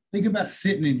 Think about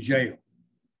sitting in jail.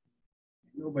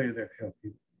 Nobody there to help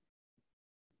you.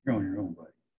 You're on your own, buddy.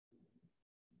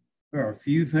 There are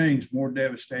few things more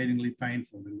devastatingly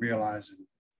painful than realizing,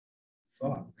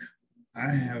 fuck,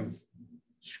 I have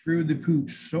screwed the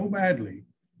pooch so badly,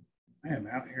 I am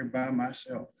out here by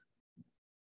myself.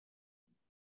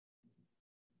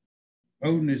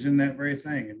 Odin is in that very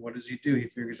thing. And what does he do? He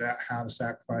figures out how to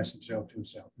sacrifice himself to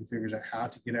himself. He figures out how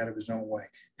to get out of his own way.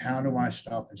 How do I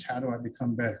stop this? How do I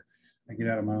become better? I get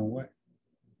out of my own way.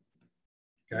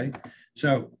 Okay.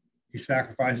 So he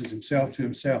sacrifices himself to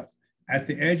himself at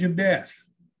the edge of death.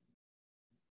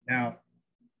 Now,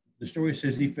 the story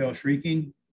says he fell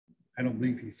shrieking. I don't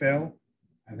believe he fell.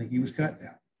 I think he was cut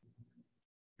down.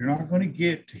 You're not going to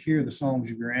get to hear the songs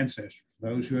of your ancestors,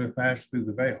 those who have passed through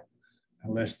the veil,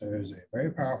 unless there is a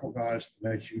very powerful goddess that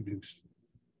lets you do so.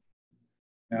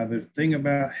 Now, the thing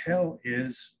about hell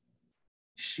is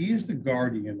she is the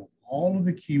guardian of all of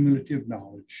the cumulative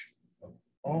knowledge of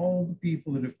all the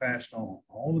people that have passed on,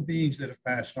 all the beings that have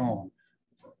passed on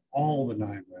for all the 9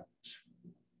 realms.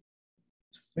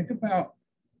 So think about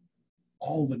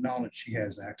all the knowledge she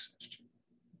has access to.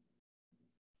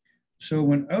 So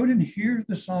when Odin hears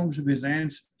the songs of his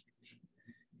ancestors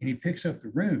and he picks up the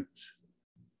runes,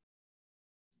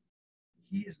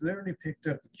 he has literally picked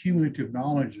up the cumulative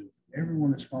knowledge of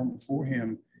everyone that's gone before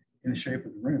him in the shape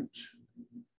of the runes.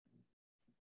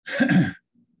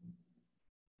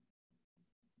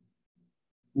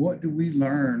 What do we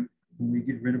learn when we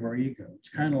get rid of our ego? It's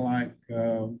kind of like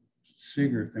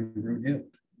Sigurd and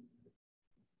Brunhild.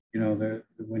 You know,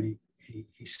 when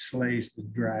he slays the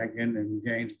dragon and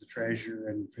gains the treasure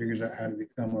and figures out how to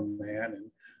become a man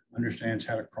and understands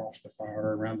how to cross the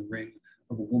fire around the ring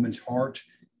of a woman's heart.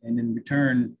 And in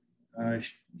return,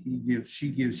 she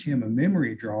gives him a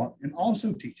memory draught and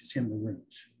also teaches him the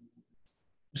runes.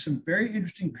 There's some very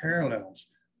interesting parallels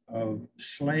of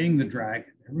slaying the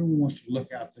dragon. Everyone wants to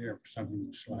look out there for something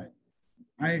to slay.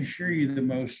 I assure you the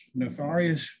most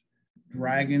nefarious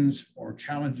dragons or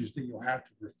challenges that you'll have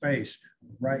to face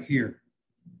right here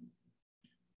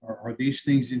are these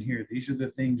things in here. These are the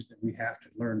things that we have to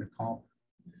learn to conquer.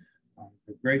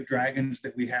 The great dragons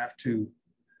that we have to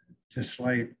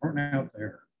slay aren't out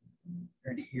there,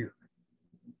 they're in here.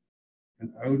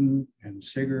 And Odin and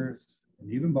Sigurd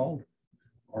and even Baldur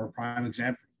are a prime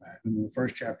example of that. In the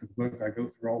first chapter of the book, I go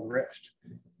through all the rest.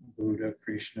 Buddha,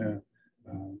 Krishna,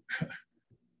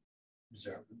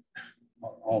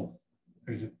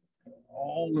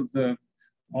 all of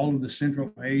the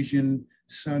Central Asian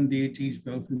sun deities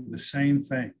go through the same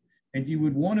thing. And you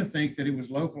would want to think that it was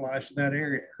localized to that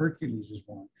area. Hercules is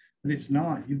one, but it's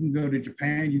not. You can go to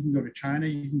Japan, you can go to China,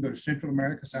 you can go to Central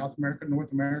America, South America,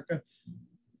 North America.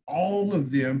 All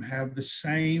of them have the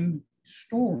same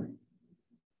story.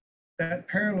 That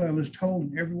parallel is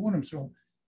told in every one of them. So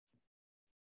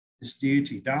this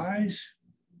deity dies,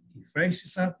 he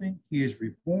faces something, he is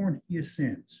reborn, he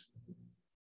ascends.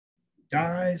 He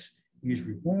dies, he is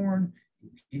reborn,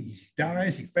 he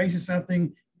dies, he faces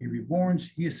something, he reborns,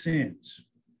 he ascends.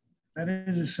 That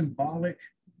is a symbolic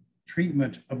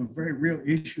treatment of a very real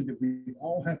issue that we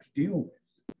all have to deal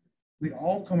with. We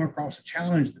all come across a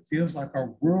challenge that feels like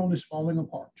our world is falling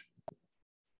apart.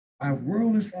 Our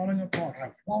world is falling apart.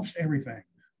 I've lost everything.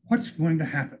 What's going to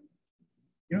happen?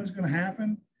 You know what's going to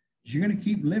happen? Is you're going to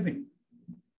keep living.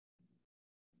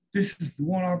 This is the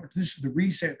one opportunity, this is the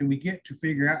reset that we get to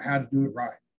figure out how to do it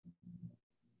right.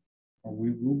 Or we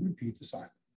will repeat the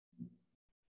cycle.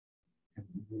 And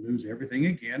we will lose everything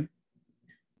again.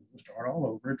 We'll start all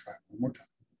over and try one more time.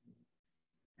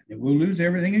 And then we'll lose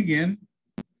everything again.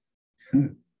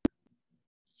 It's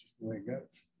just the way it goes.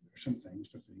 There's some things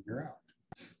to figure out.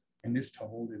 And it's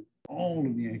told in all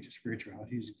of the ancient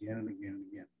spiritualities again and again and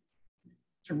again.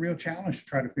 It's a real challenge to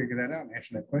try to figure that out and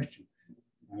answer that question.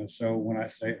 So when I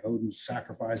say Odin's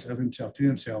sacrifice of himself to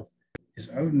himself, is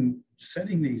Odin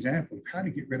setting the example of how to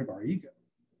get rid of our ego.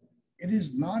 It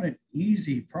is not an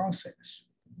easy process.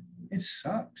 It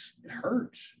sucks. It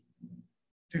hurts.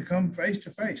 to come face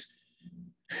to face.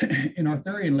 In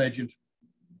Arthurian legend,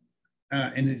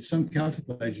 and in some Celtic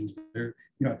legends, there,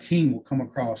 a king will come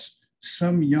across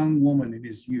some young woman in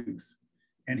his youth,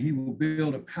 and he will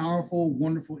build a powerful,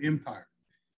 wonderful empire.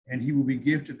 And he will be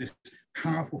gifted this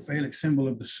powerful phallic symbol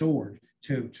of the sword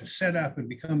to set up and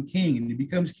become king. And he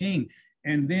becomes king.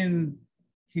 And then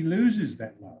he loses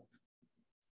that love.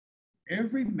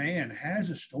 Every man has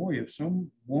a story of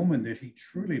some woman that he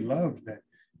truly loved that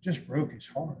just broke his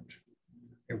heart.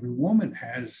 Every woman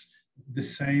has the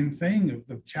same thing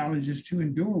of challenges to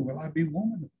endure. Will I be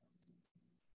woman enough?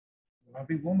 Will I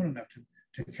be woman enough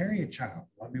to carry a child?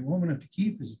 Will I be woman enough to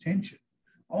keep his attention?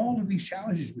 All of these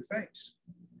challenges we face.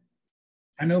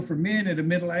 I know for men at a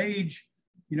middle age,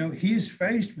 he is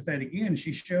faced with that again.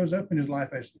 She shows up in his life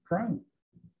as the crone.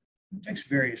 It takes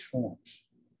various forms.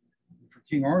 For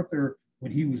King Arthur,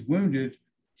 when he was wounded,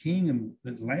 king and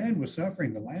the land was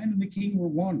suffering. The land and the king were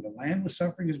one. The land was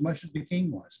suffering as much as the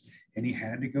king was. And he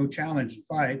had to go challenge and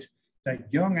fight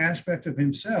that young aspect of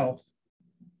himself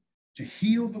to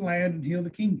heal the land and heal the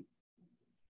kingdom.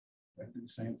 They do the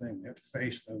same thing. We have to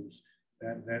face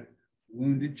that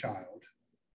wounded child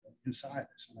inside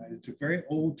us. And it's a very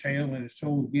old tale, and it's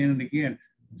told again and again.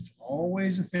 It's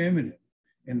always a feminine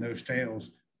in those tales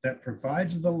that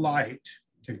provides the light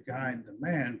to guide the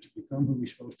man to become who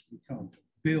he's supposed to become, to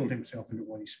build himself into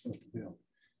what he's supposed to build.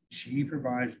 She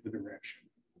provides the direction.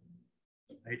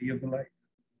 The Lady of the Lake.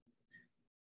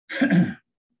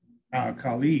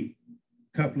 Kali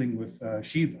coupling with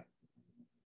Shiva,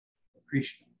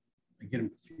 Krishna. I get them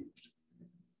confused.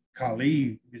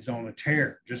 Kali is on a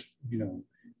tear, just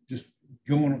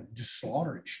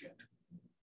slaughtering shit.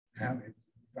 I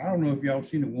don't know if y'all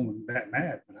seen a woman that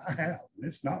mad, but I have, and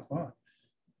it's not fun.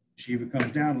 Shiva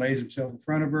comes down, lays himself in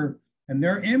front of her, and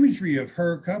their imagery of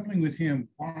her coupling with him,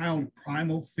 wild,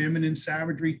 primal, feminine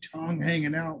savagery, tongue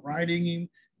hanging out, riding him,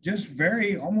 just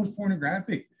very almost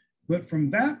pornographic. But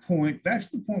from that point, that's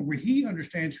the point where he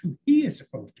understands who he is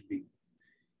supposed to be.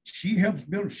 She helps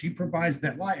build, she provides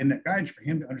that light and that guidance for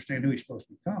him to understand who he's supposed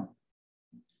to become.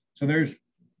 So there's a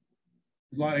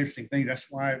lot of interesting things. That's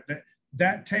why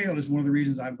that tale is one of the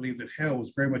reasons I believe that hell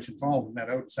was very much involved in that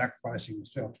ode, sacrificing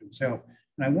himself to himself.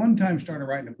 And I one time started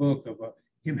writing a book of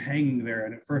him hanging there,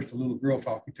 and at first a little girl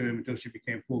talking to him until she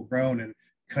became full grown and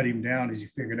cut him down as he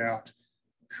figured out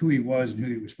who he was and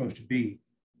who he was supposed to be.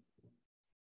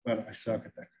 But I suck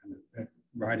at that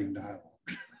writing dialogue.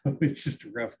 It's just a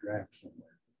rough draft somewhere.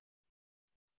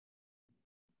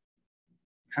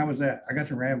 How was that? I got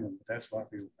to rambling, but that's what I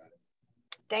feel about it.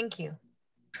 Thank you.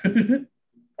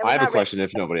 I have a question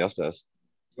if nobody else does.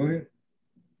 Go ahead.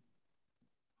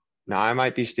 Now, I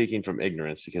might be speaking from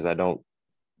ignorance because I don't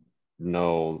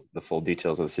know the full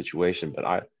details of the situation, but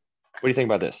what do you think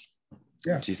about this?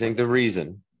 Yeah. Do you think the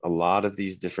reason a lot of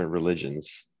these different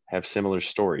religions have similar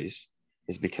stories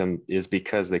is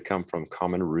because they come from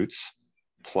common roots,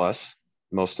 plus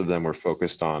most of them were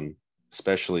focused on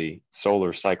especially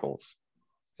solar cycles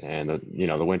and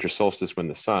the winter solstice when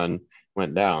the sun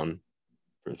went down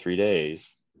for 3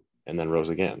 days and then rose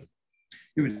again.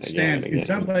 It would stand in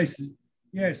some places.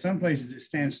 Yeah, some places it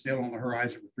stands still on the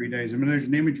horizon for 3 days. I mean, there's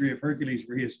an imagery of Hercules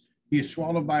where he is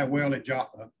swallowed by a whale at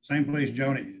Joppa, same place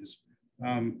Jonah is.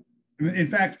 In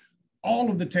fact,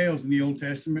 all of the tales in the Old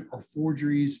Testament are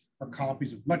forgeries or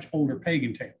copies of much older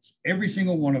pagan tales, every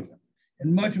single one of them.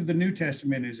 And much of the New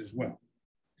Testament is as well.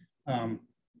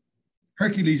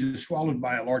 Hercules is swallowed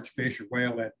by a large fish or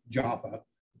whale at Joppa,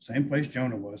 same place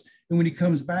Jonah was. And when he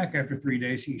comes back after 3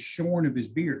 days, he's shorn of his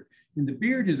beard. And the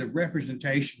beard is a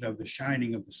representation of the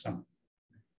shining of the sun.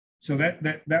 So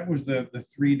that was the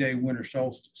 3-day winter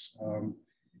solstice.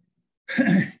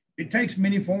 It takes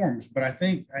many forms, but I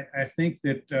think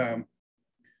that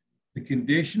the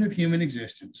condition of human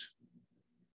existence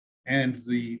and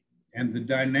the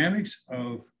dynamics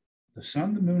of the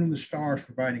sun, the moon, and the stars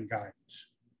providing guidance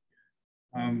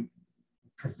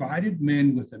provided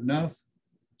men with enough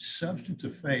substance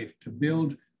of faith to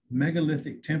build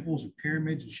megalithic temples and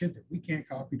pyramids and shit that we can't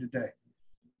copy today.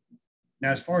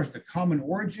 Now, as far as the common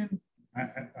origin,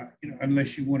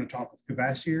 unless you want to talk of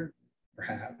Kvasir,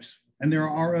 perhaps, and there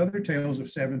are other tales of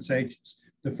 7 sages.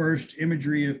 The first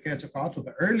imagery of Quetzalcoatl,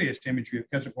 the earliest imagery of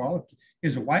Quetzalcoatl,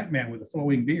 is a white man with a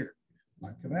flowing beard,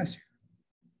 like Kvasir.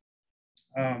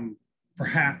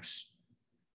 Perhaps,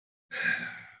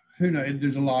 who knows?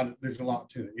 There's a lot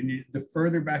to it. And the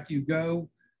further back you go,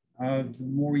 the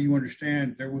more you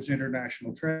understand there was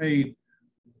international trade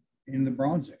in the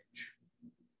Bronze Age.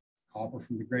 Copper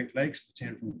from the Great Lakes, the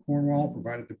tin from Cornwall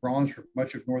provided the bronze for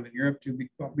much of Northern Europe to be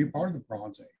part of the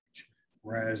Bronze Age.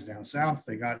 Whereas down south,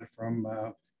 they got it from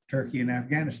Turkey and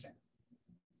Afghanistan.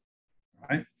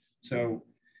 right? So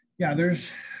yeah,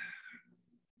 there's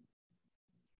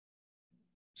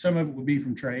some of it would be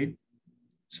from trade,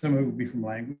 some of it would be from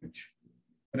language,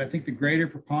 but I think the greater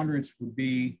preponderance would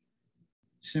be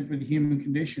simply the human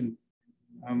condition.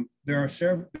 There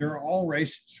are all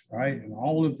races, right? And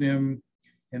all of them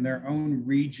in their own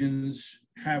regions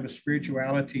have a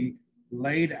spirituality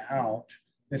laid out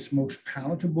that's most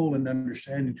palatable and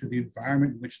understanding to the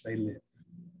environment in which they live,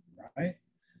 right?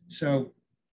 So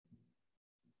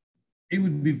it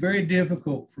would be very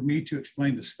difficult for me to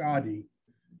explain to Scotty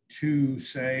to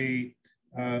say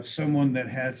someone that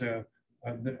has that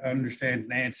understands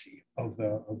Nancy of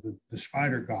the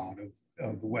spider god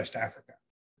of the West Africa.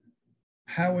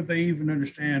 How would they even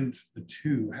understand the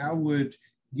two? How would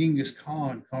Genghis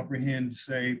Khan comprehend,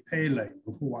 say, Pele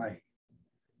of Hawaii?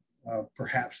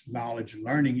 Perhaps knowledge and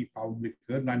learning he probably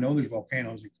could. And I know there's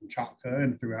volcanoes in Kamchatka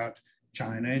and throughout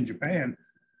China and Japan,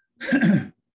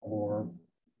 or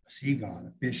a sea god,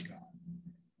 a fish god.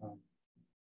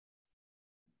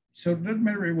 So it doesn't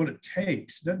matter really what it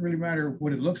takes. It doesn't really matter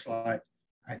what it looks like.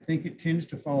 I think it tends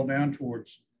to fall down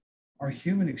towards our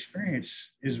human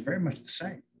experience is very much the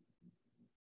same.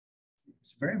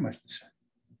 It's very much the same.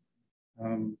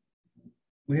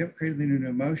 We have created the new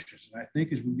emotions. And I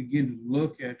think as we begin to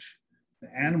look at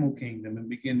the animal kingdom and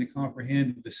begin to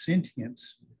comprehend the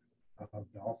sentience of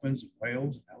dolphins and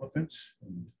whales and elephants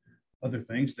and other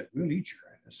things that will eat your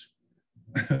ass,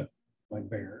 like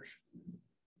bears,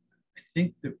 I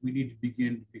think that we need to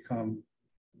begin to become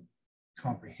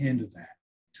comprehend that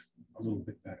a little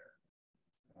bit better.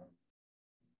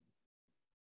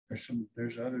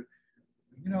 There's other,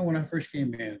 when I first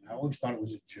came in, I always thought it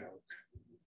was a joke.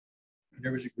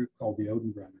 There was a group called the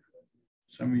Odin Brotherhood.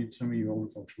 Some of you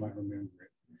older folks might remember it.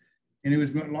 And it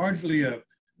was largely it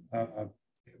was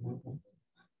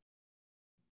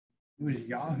a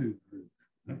Yahoo group.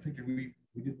 I don't think that we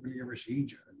didn't really ever see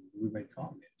each other. We made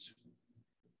comments.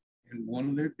 And one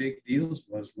of their big deals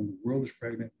was when the world is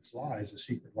pregnant with lies, a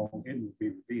secret long hidden will be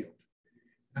revealed.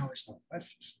 And I always thought,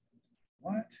 that's just,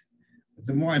 what? But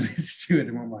the more I listen to it,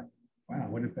 the more I'm like, wow,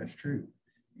 what if that's true?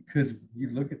 Because you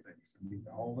look at things, I mean,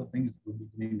 all the things that we're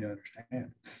beginning to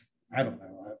understand. I don't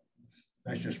know.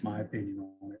 That's just my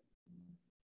opinion on it.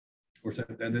 Of course,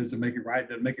 that doesn't make it right,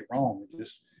 doesn't make it wrong.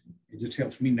 It just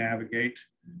helps me navigate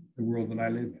the world that I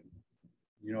live in.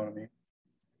 You know what I mean?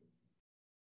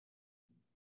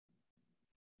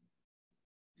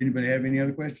 Anybody have any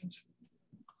other questions?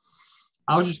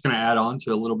 I was just going to add on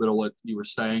to a little bit of what you were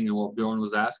saying and what Bjorn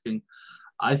was asking.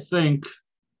 I think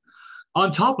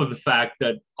on top of the fact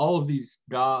that all of these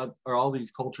gods or all these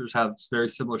cultures have very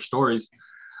similar stories,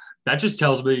 that just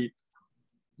tells me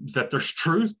that there's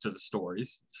truth to the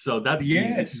stories. So that's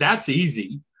easy. That's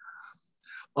easy.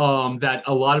 That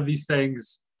a lot of these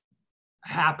things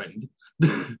happened.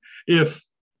 If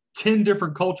 10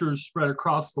 different cultures spread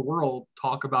across the world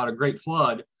talk about a great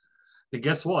flood, then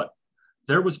guess what?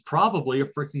 There was probably a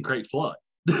freaking great flood.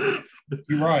 You're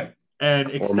right.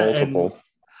 And it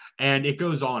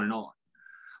goes on and on.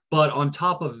 But on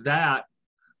top of that,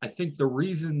 I think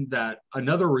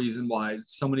another reason why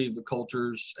so many of the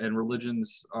cultures and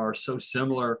religions are so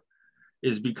similar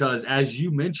is because, as you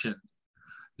mentioned,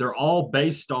 they're all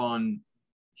based on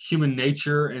human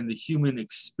nature and the human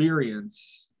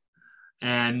experience.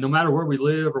 And no matter where we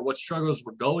live or what struggles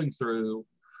we're going through,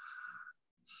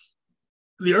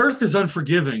 the earth is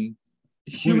unforgiving.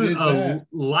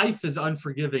 Life is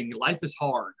unforgiving. Life is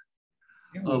hard.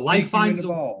 Life finds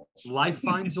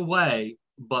a way,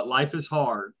 but life is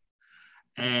hard.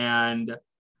 And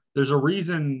there's a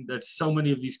reason that so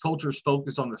many of these cultures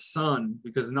focus on the sun,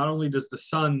 because not only does the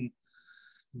sun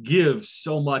give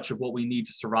so much of what we need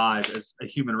to survive as a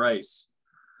human race,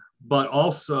 but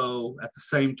also at the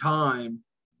same time,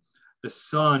 the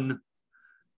sun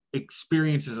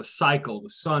experiences a cycle. The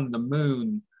sun, the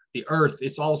moon, the earth,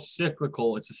 it's all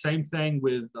cyclical. It's the same thing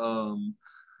with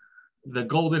the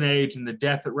golden age and the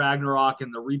death at Ragnarok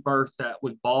and the rebirth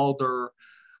with Balder.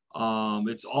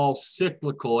 It's all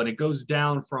cyclical, and it goes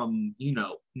down from,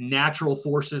 natural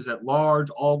forces at large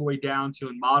all the way down to,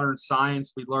 in modern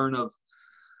science, we learn of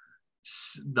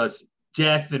the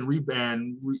death and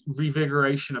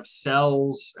revigoration of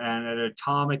cells, and at an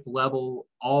atomic level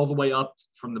all the way up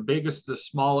from the biggest to the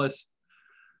smallest,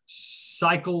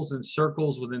 cycles and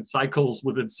circles within cycles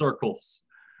within circles.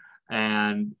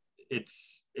 And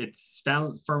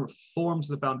forms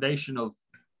the foundation of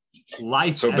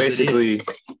life. So basically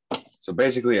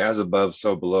as above,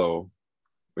 so below,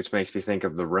 which makes me think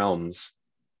of the realms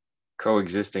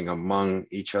coexisting among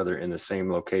each other in the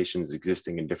same locations,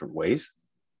 existing in different ways.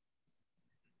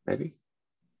 Maybe.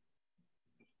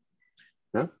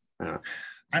 No, Yeah.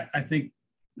 I think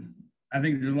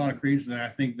there's a lot of credence in that. I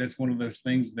think that's one of those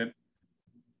things that,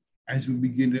 as we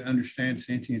begin to understand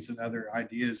sentience and other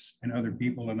ideas and other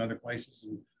people and other places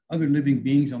and other living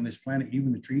beings on this planet,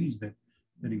 even the trees that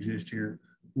exist here,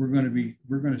 we're going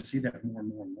to see that more and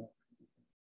more and more.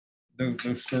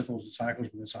 Those circles and cycles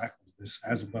within cycles, this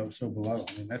as above, so below.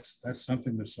 I mean, that's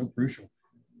something that's so crucial.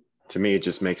 To me, it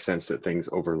just makes sense that things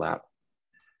overlap.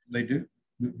 They do.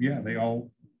 Yeah, they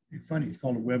all, it's funny. It's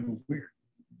called a web of weird.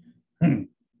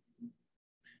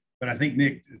 But I think,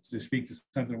 Nick, to speak to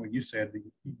something what you said,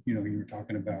 you were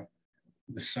talking about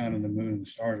the sun and the moon and the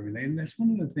stars. I mean, that's one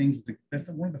of the things.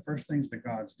 One of the first things that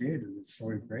gods did in the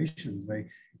story of creation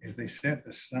is they set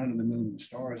the sun and the moon and the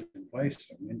stars in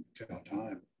place until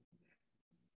time,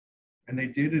 and they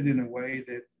did it in a way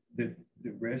that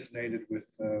resonated with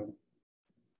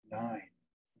 9,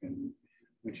 and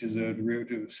which is a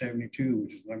derivative of 72,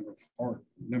 which is the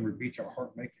number of beats our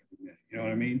heart make every minute. You know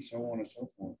what I mean? So on and so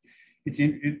forth.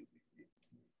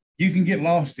 You can get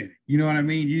lost in it. You know what I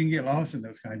mean? You can get lost in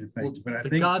those kinds of things. But I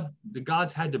think the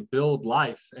gods had to build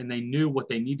life, and they knew what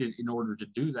they needed in order to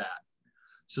do that.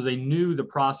 So they knew the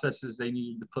processes they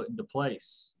needed to put into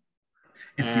place,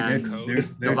 and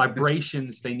there's the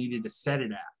vibrations they needed to set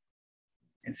it at.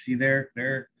 And see,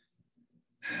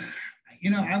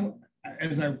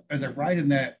 as I write in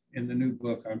the new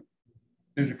book,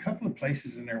 there's a couple of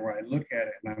places in there where I look at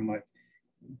it and I'm like,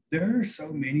 there are so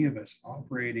many of us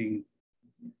operating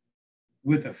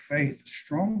with a faith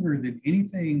stronger than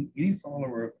any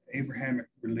follower of Abrahamic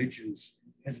religions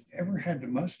has ever had to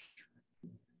muster.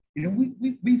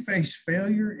 We face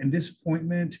failure and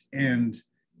disappointment and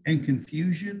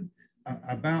confusion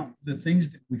about the things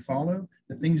that we follow,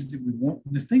 the things that we want,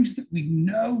 the things that we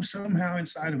know somehow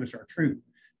inside of us are true.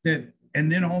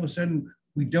 And then all of a sudden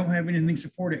we don't have anything to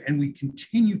support it, and we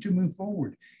continue to move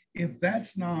forward. If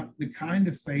that's not the kind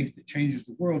of faith that changes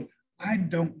the world, I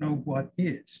don't know what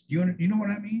is. You know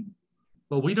what I mean?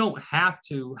 But we don't have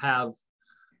to have,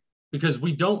 because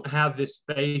we don't have this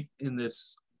faith in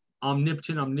this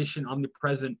omnipotent, omniscient,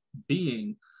 omnipresent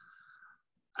being.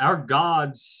 Our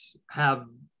gods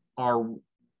are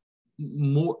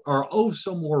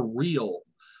so more real,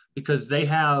 because they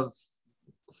have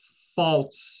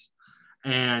faults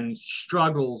and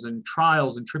struggles and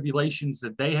trials and tribulations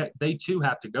that they too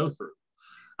have to go through.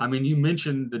 I mean, you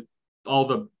mentioned all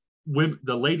the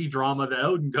lady drama that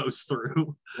Odin goes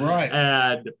through, right?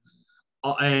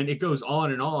 And it goes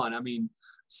on and on. I mean,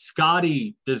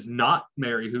 Scotty does not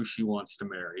marry who she wants to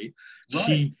marry. Right.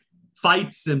 She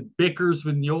fights and bickers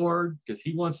with Njord because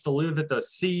he wants to live at the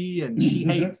sea, and she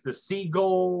hates the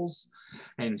seagulls,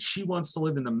 and she wants to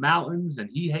live in the mountains, and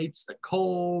he hates the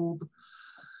cold.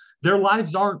 Their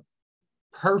lives aren't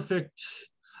perfect,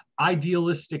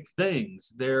 idealistic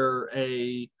things. They're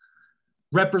a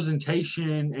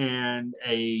representation and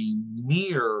a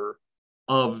mirror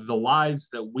of the lives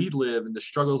that we live and the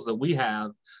struggles that we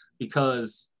have,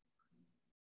 because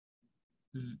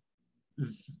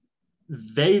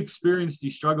they experience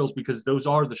these struggles because those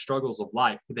are the struggles of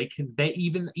life.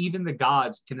 Even the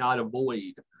gods cannot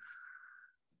avoid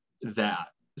that,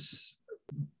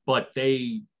 but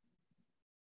they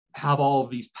have all of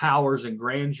these powers and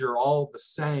grandeur all the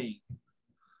same.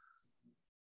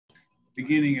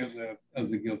 Beginning of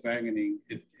the Gylfaginning,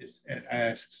 it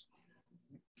asks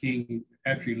King,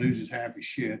 after he loses half his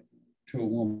shit to a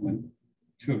woman,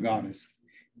 to a goddess,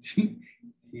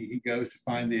 he goes to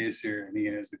find the Aesir, and he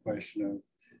has the question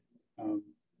of,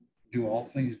 do all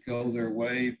things go their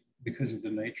way because of the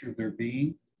nature of their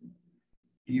being?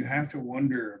 And you have to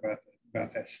wonder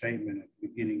about that statement at the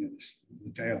beginning of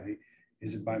the tale.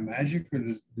 Is it by magic, or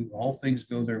do all things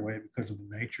go their way because of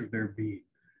the nature of their being?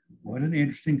 What an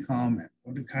interesting comment.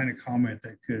 What the kind of comment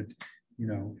that could,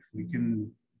 if we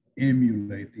can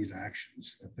emulate these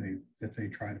actions that they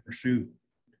try to pursue,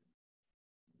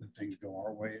 that things go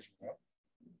our way as well.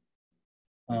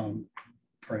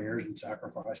 Prayers and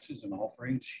sacrifices and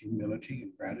offerings, humility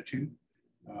and gratitude,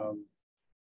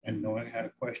 and knowing how to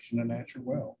question and answer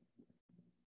well.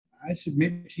 I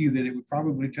submit to you that it would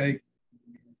probably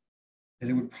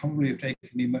have taken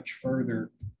me much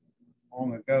further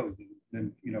long ago than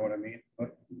you know what I mean?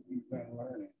 But we've got to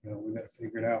learn it. We've got to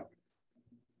figure it out.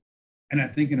 And I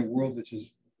think in a world that's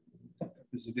as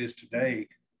it is today,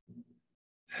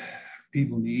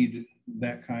 people need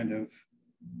that kind of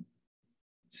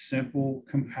simple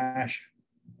compassion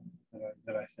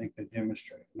that I think they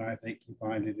demonstrate. And I think you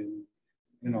find it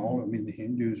in all. I mean, the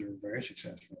Hindus are very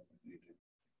successful at what they do.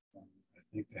 I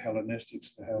think the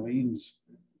Hellenistics, the Hellenes,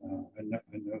 I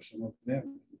know some of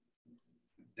them.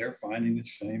 They're finding the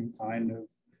same kind of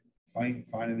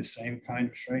finding the same kind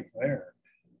of strength there.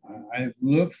 I've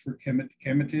looked for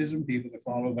chemetism, people that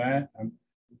follow that. I'm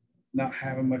not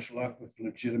having much luck with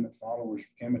legitimate followers of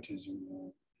chemetism.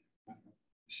 I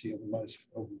see it's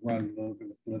overrun a little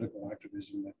bit of political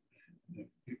activism that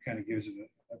it kind of gives it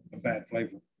a bad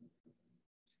flavor.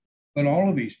 But all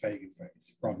of these pagan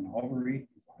faiths, Rodnovery,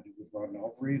 you find it with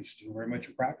Rodnovery, it's still very much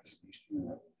a practice in Eastern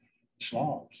Europe.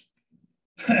 Slavs,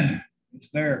 it's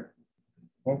there.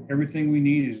 Well, everything we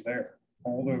need is there.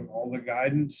 All the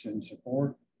guidance and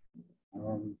support,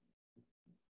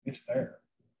 it's there.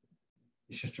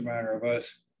 It's just a matter of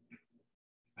us.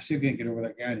 I still can't get over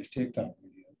that guy in his TikTok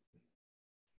video.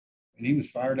 And he was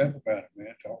fired up about it,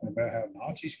 man, talking about how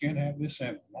Nazis can't have this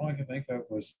symbol. All I could think of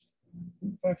was,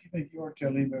 who the fuck you think you are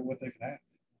telling anybody what they can have?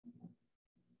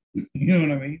 You know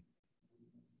what I mean?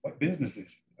 What business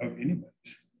is it of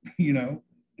anybody's? You know,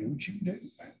 do what you can do,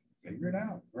 man. Figure it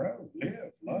out, grow,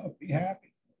 live, love, be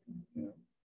happy. You know?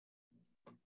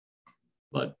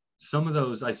 But some of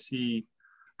those I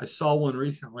saw one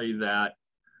recently that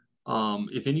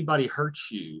if anybody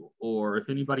hurts you or if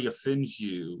anybody offends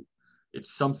you,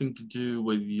 it's something to do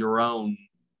with your own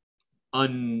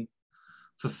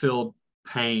unfulfilled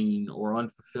pain or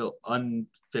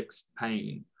unfixed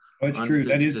pain. Oh, it's true.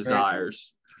 That is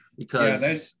desires. Very true. Because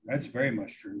yeah, that's very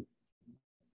much true.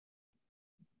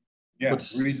 Yeah,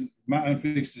 the reason my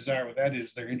unfixed desire with that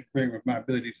is they're interfering with my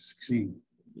ability to succeed.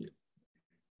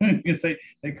 Because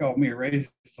they called me a racist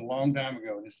a long time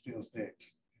ago, and it still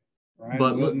sticks.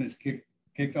 Bryan Wilton is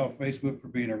kicked off Facebook for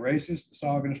being a racist,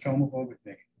 misogynist, homophobic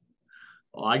nigga.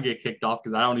 Well, I get kicked off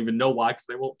because I don't even know why, because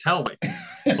they won't tell me.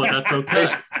 But that's okay.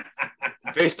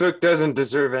 Facebook doesn't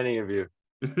deserve any of you.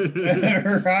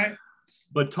 Right?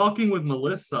 But talking with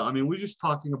Melissa, I mean, we're just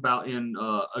talking about in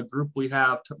a group we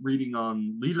have reading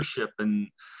on leadership and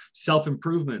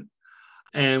self-improvement.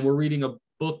 And we're reading a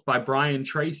book by Bryan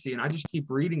Tracy, and I just keep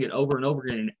reading it over and over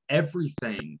again, and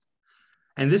everything.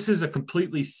 And this is a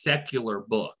completely secular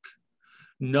book,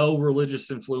 no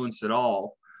religious influence at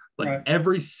all. But right.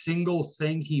 Every single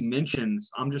thing he mentions,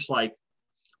 I'm just like,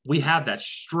 we have that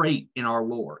straight in our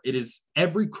lore. It is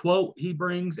every quote he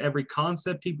brings, every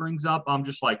concept he brings up. I'm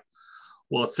just like,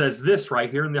 well, it says this right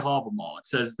here in the Havamal. It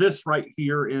says this right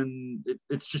here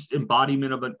it's just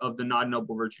embodiment of the 9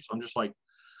 noble virtues. I'm just like,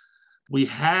 we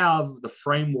have the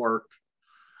framework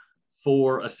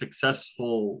for a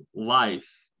successful life.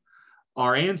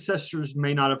 Our ancestors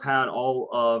may not have had all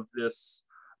of this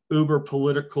uber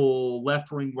political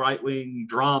left-wing, right-wing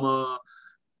drama,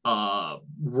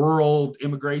 world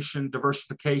immigration,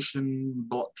 diversification,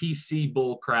 PC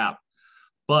bull crap,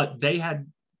 but they had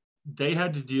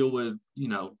to deal with, you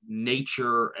know,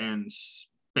 nature and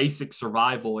basic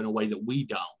survival in a way that we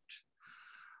don't.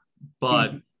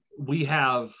 But we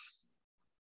have,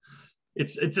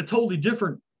 it's a totally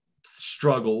different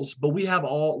struggles, but we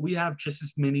have just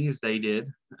as many as they did,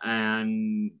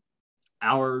 and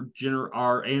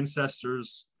our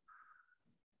ancestors,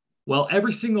 well,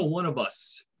 every single one of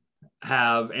us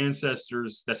have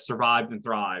ancestors that survived and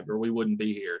thrived, or we wouldn't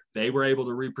be here. They were able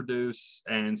to reproduce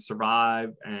and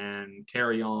survive and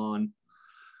carry on.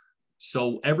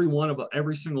 So every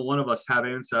single one of us have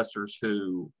ancestors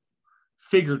who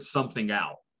figured something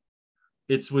out.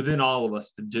 It's within all of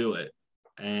us to do it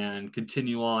and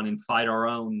continue on and fight our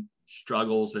own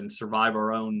struggles and survive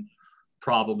our own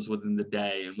problems within the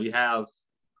day. And we have,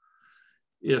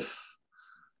 if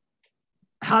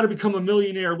How to Become a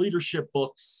Millionaire leadership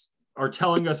books are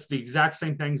telling us the exact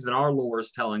same things that our lore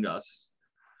is telling us,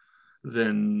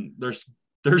 then there's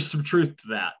some truth to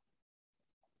that.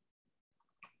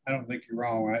 I don't think you're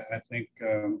wrong. I think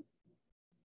I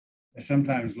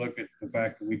sometimes look at the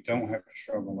fact that we don't have to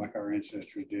struggle like our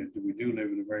ancestors did. That we do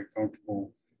live in a very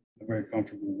comfortable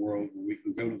world where we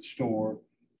can go to the store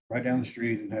right down the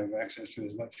street and have access to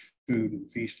as much food and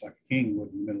feast like a king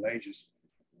would in the Middle Ages.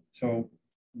 So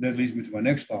that leads me to my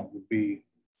next thought would be,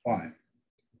 why?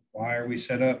 Why are we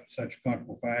set up in such a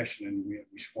comfortable fashion and we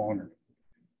squander it?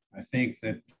 I think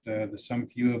that there's some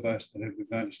few of us that have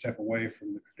begun to step away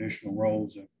from the traditional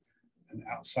roles of and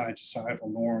outside societal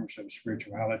norms of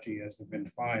spirituality as they've been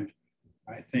defined.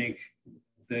 I think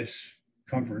this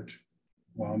comfort,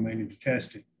 while many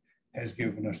detest it, has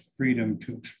given us the freedom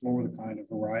to explore the kind of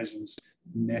horizons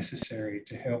necessary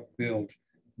to help build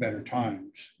better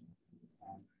times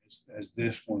as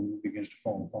this one begins to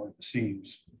fall apart at the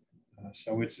seams.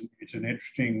 So it's an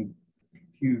interesting,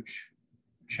 huge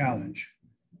challenge.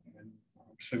 And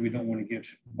so we don't want to get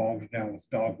bogged down with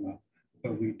dogma,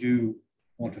 but we do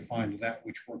want to find that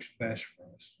which works best for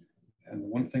us. And the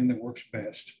one thing that works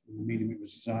best, the medium it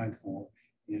was designed for,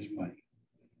 is money.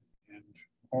 And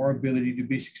our ability to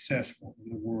be successful in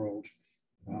the world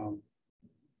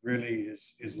really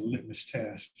is a litmus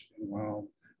test. And while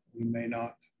we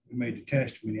may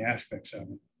detest many aspects of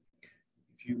it,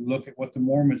 if you look at what the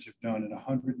Mormons have done in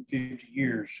 150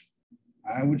 years,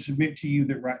 I would submit to you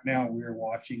that right now we are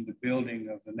watching the building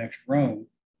of the next Rome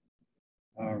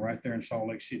right there in Salt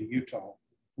Lake City, Utah,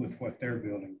 with what they're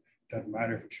building. Doesn't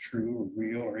matter if it's true or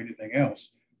real or anything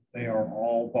else. They are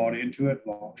all bought into it,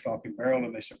 lock, stock, and barrel,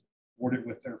 and they support it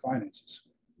with their finances.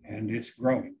 And it's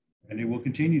growing, and it will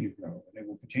continue to grow, and it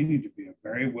will continue to be a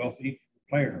very wealthy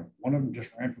player. One of them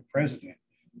just ran for president,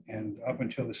 and up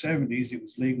until the 70s, it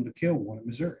was legal to kill one in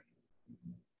Missouri.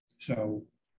 So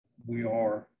we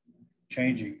are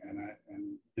changing,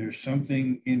 and there's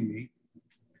something in me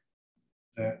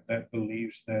that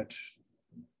believes that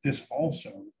this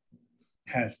also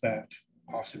has that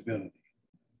possibility.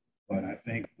 But I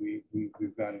think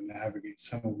we've got to navigate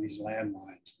some of these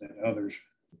landmines that others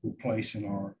will place in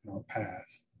our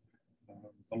path.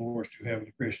 The Lord's too heavy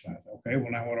to Christianize. Okay,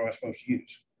 well, now what am I supposed to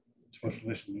use? I'm supposed to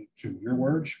listen to your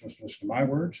words? Supposed to listen to my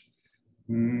words?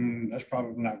 That's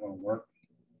probably not going to work.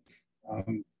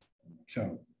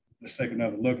 So let's take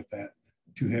another look at that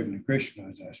too heavily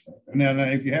Christianized aspect. And now,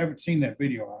 if you haven't seen that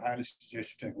video, I highly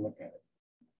suggest you take a look at it,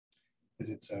 because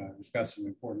it's got some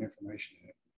important information in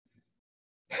it.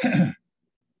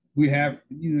 We have,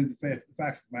 the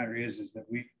fact of the matter is that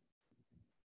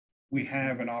we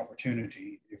have an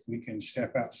opportunity, if we can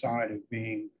step outside of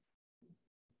being,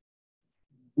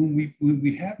 when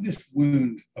we have this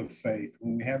wound of faith,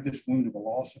 when we have this wound of a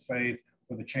loss of faith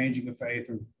or the changing of faith,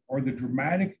 or the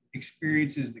dramatic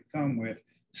experiences that come with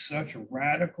such a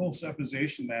radical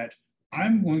supposition that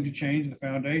I'm going to change the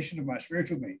foundation of my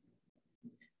spiritual being,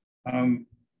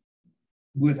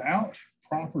 without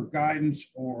proper guidance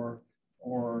or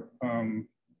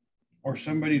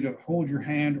somebody to hold your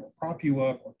hand or prop you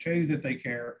up or tell you that they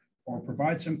care or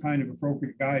provide some kind of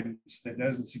appropriate guidance that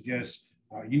doesn't suggest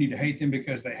you need to hate them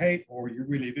because they hate, or you're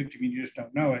really a victim and you just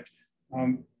don't know it.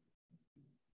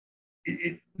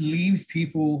 It leaves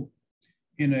people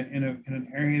in an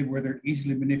area where they're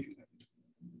easily manipulated.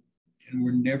 And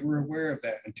we're never aware of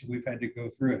that until we've had to go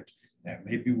through it. That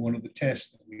may be one of the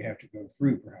tests that we have to go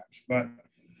through, perhaps. But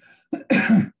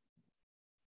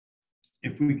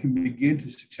if we can begin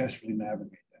to successfully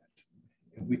navigate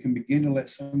that, if we can begin to let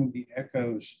some of the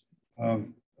echoes of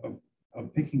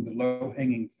picking the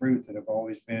low-hanging fruit that have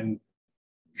always been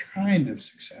kind of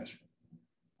successful,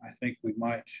 I think we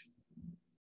might.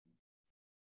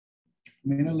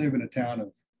 I live in a town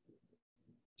of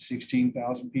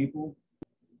 16,000 people.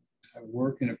 I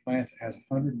work in a plant that has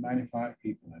 195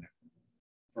 people in it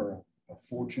for a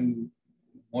Fortune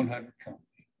 100 company.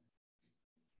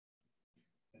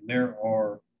 And there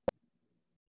are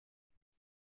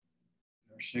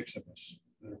 6 of us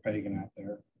that are pagan out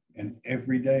there. And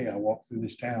every day I walk through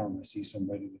this town, I see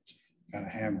somebody that's got a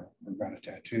hammer or got a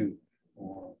tattoo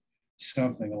or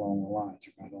something along the lines,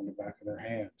 or got on the back of their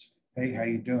hands. Hey, how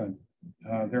you doing?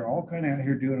 They're all kind of out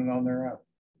here doing it on their own.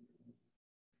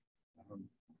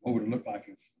 What would it look like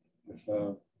if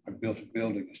I built a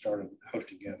building and started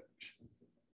hosting gatherings?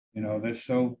 There's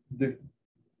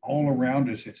all around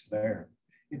us, it's there.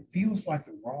 It feels like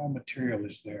the raw material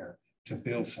is there to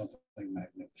build something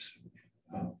magnificent.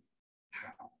 How?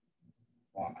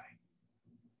 Why?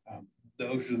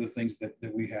 Those are the things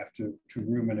that we have to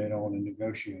ruminate on and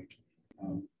negotiate.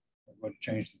 What to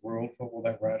change the world? What will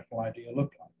that radical idea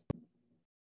look like?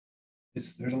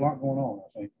 There's a lot going on,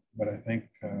 I think, but I think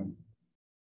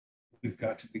we've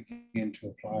got to begin to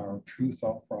apply our true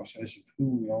thought process of who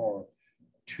we are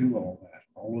to all that,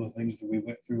 all of the things that we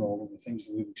went through, all of the things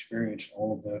that we've experienced,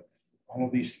 all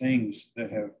of these things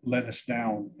that have let us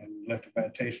down and left a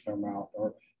bad taste in our mouth,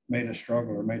 or made us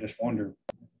struggle, or made us wonder.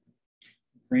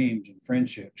 Dreams and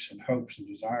friendships and hopes and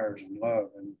desires and love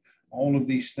and all of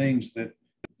these things that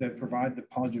provide the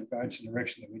positive guidance and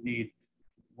direction that we need.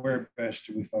 Where best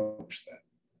do we focus that?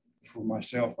 For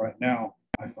myself right now,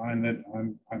 I find that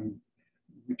I'm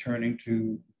returning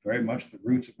to very much the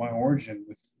roots of my origin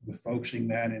with focusing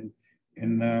that in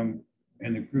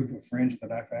the group of friends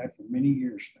that I've had for many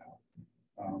years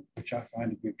now, which I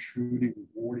find to be a truly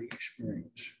rewarding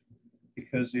experience,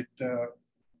 because it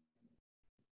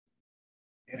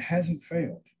hasn't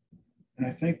failed. And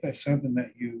I think that's something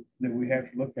that we have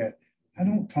to look at. I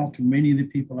don't talk to many of the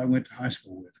people I went to high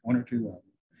school with, 1 or 2 of them,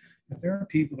 but there are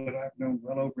people that I've known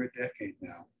well over a decade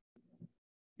now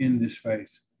in this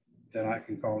faith that I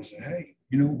can call and say, hey,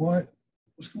 you know what?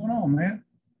 What's going on, man?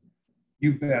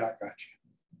 You bet I got you.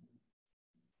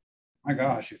 my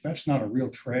gosh, if that's not a real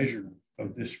treasure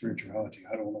of this spirituality,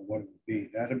 I don't know what it would be.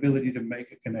 That ability to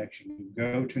make a connection,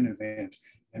 go to an event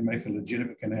and make a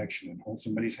legitimate connection and hold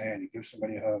somebody's hand and give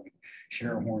somebody a hug and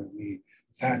share a horn of meat.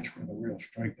 That's where the real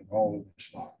strength of all of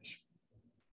this lies.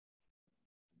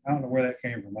 I don't know where that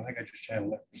came from. I think I just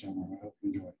channeled that from somewhere. I hope you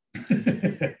enjoy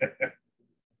it.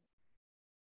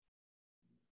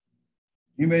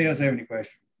 Anybody else have any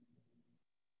questions?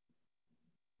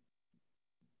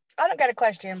 I don't got a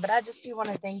question, but I just do want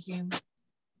to thank you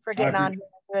for getting on here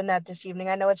and doing that this evening.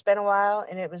 I know it's been a while,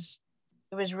 and it was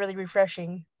really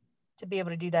refreshing to be able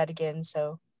to do that again.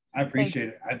 So I appreciate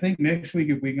it. I think next week,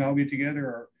 if we can all get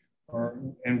together,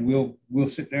 and we'll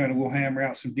sit down and we'll hammer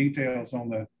out some details on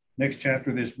the next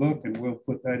chapter of this book, and we'll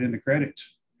put that in the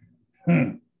credits.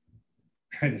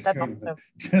 Credits go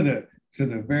to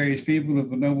the various people of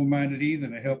the noble-minded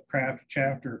heathen to help craft a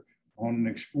chapter on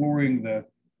exploring the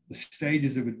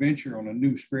stages of adventure on a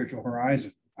new spiritual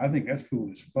horizon. I think that's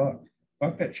cool as fuck.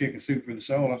 Fuck that chicken soup for the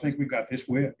soul. I think we got this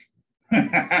whipped.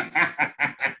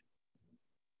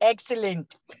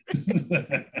 Excellent.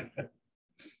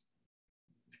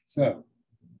 So,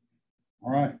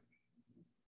 all right.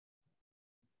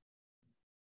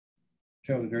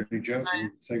 Tell the dirty joke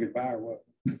and say goodbye or what?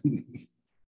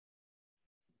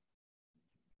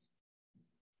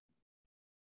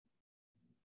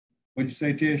 What'd you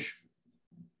say, Tish?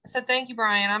 I said, thank you,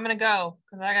 Bryan. I'm going to go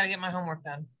because I got to get my homework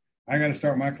done. I got to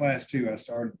start my class too. I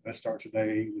start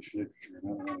today English literature, and I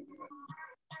don't want to do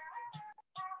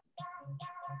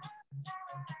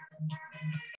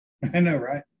it. I know,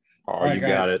 right? Oh, right, you guys.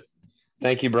 Got it.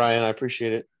 Thank you, Bryan. I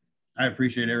appreciate it. I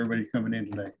appreciate everybody coming in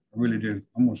today. I really do.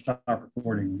 I'm going to stop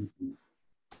recording.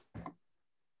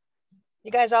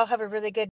 You guys all have a really good